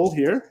little roll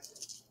here.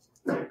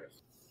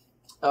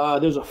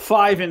 There's a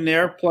 5 in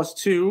there, plus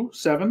 2,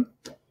 7.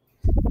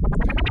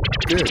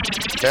 Good.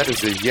 That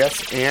is a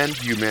yes, and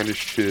you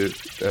managed to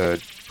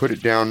put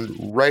it down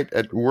right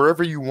at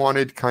wherever you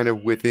wanted, kind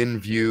of within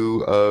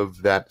view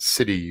of that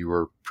city you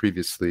were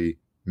previously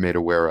made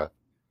aware of.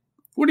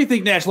 What do you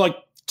think, Nash? Like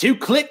 2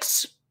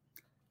 clicks?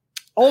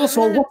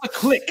 Also, what's a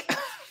click?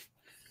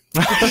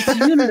 It's a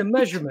unit of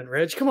measurement,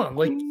 Reg. Come on,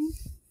 like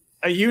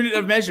a unit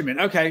of measurement.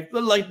 Okay,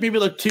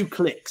 maybe 2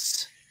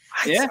 clicks.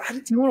 Yeah.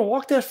 Do you want to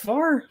walk that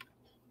far?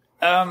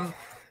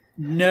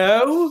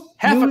 No.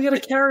 We got to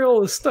carry all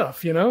this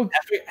stuff,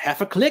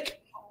 Half a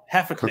click.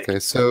 Half a click. Okay,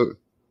 so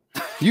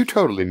you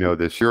totally know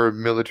this. You're a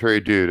military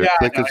dude. A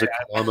click is a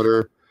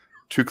kilometer.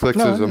 2 clicks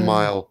is a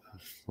mile.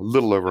 A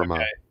little over a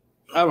mile.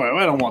 All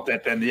right, I don't want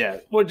that then. Yeah,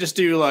 we'll just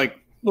do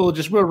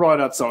we're right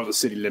outside the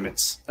city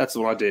limits. That's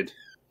what I did.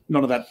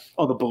 None of that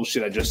other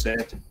bullshit I just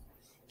said.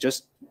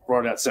 Just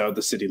right outside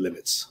the city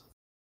limits.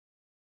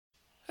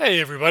 Hey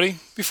everybody,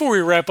 before we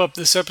wrap up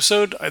this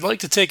episode, I'd like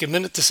to take a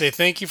minute to say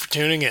thank you for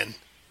tuning in.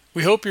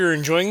 We hope you're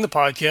enjoying the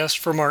podcast,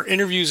 from our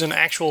interviews and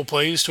actual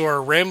plays to our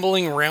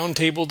rambling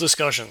roundtable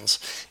discussions.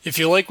 If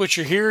you like what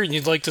you hear and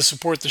you'd like to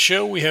support the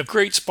show, we have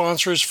great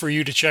sponsors for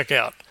you to check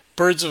out.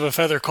 Birds of a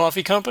Feather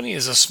Coffee Company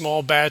is a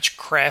small batch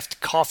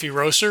craft coffee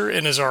roaster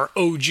and is our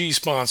OG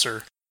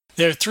sponsor.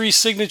 They have 3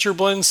 signature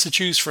blends to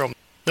choose from: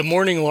 the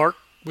Morning Lark,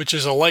 which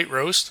is a light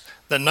roast,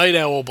 the Night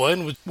Owl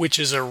blend, which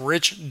is a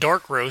rich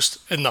dark roast,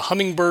 and the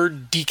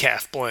Hummingbird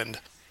Decaf blend.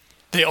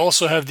 They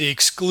also have the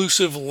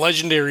exclusive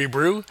Legendary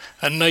Brew,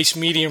 a nice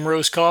medium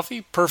roast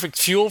coffee, perfect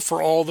fuel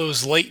for all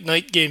those late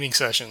night gaming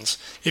sessions.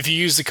 If you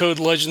use the code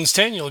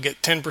LEGENDS10, you'll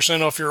get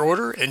 10% off your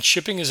order, and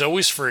shipping is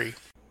always free.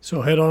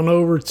 So head on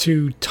over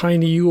to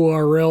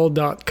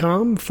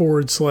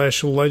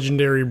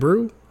tinyurl.com/legendary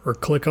brew or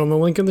click on the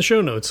link in the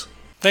show notes.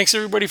 Thanks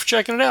everybody for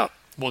checking it out.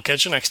 We'll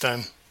catch you next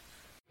time.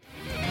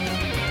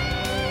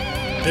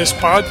 This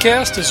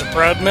podcast is a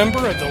proud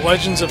member of the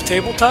Legends of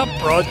Tabletop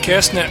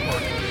Broadcast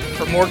Network.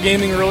 For more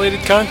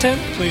gaming-related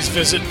content, please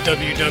visit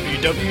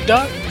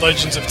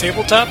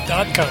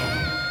www.legendsoftabletop.com.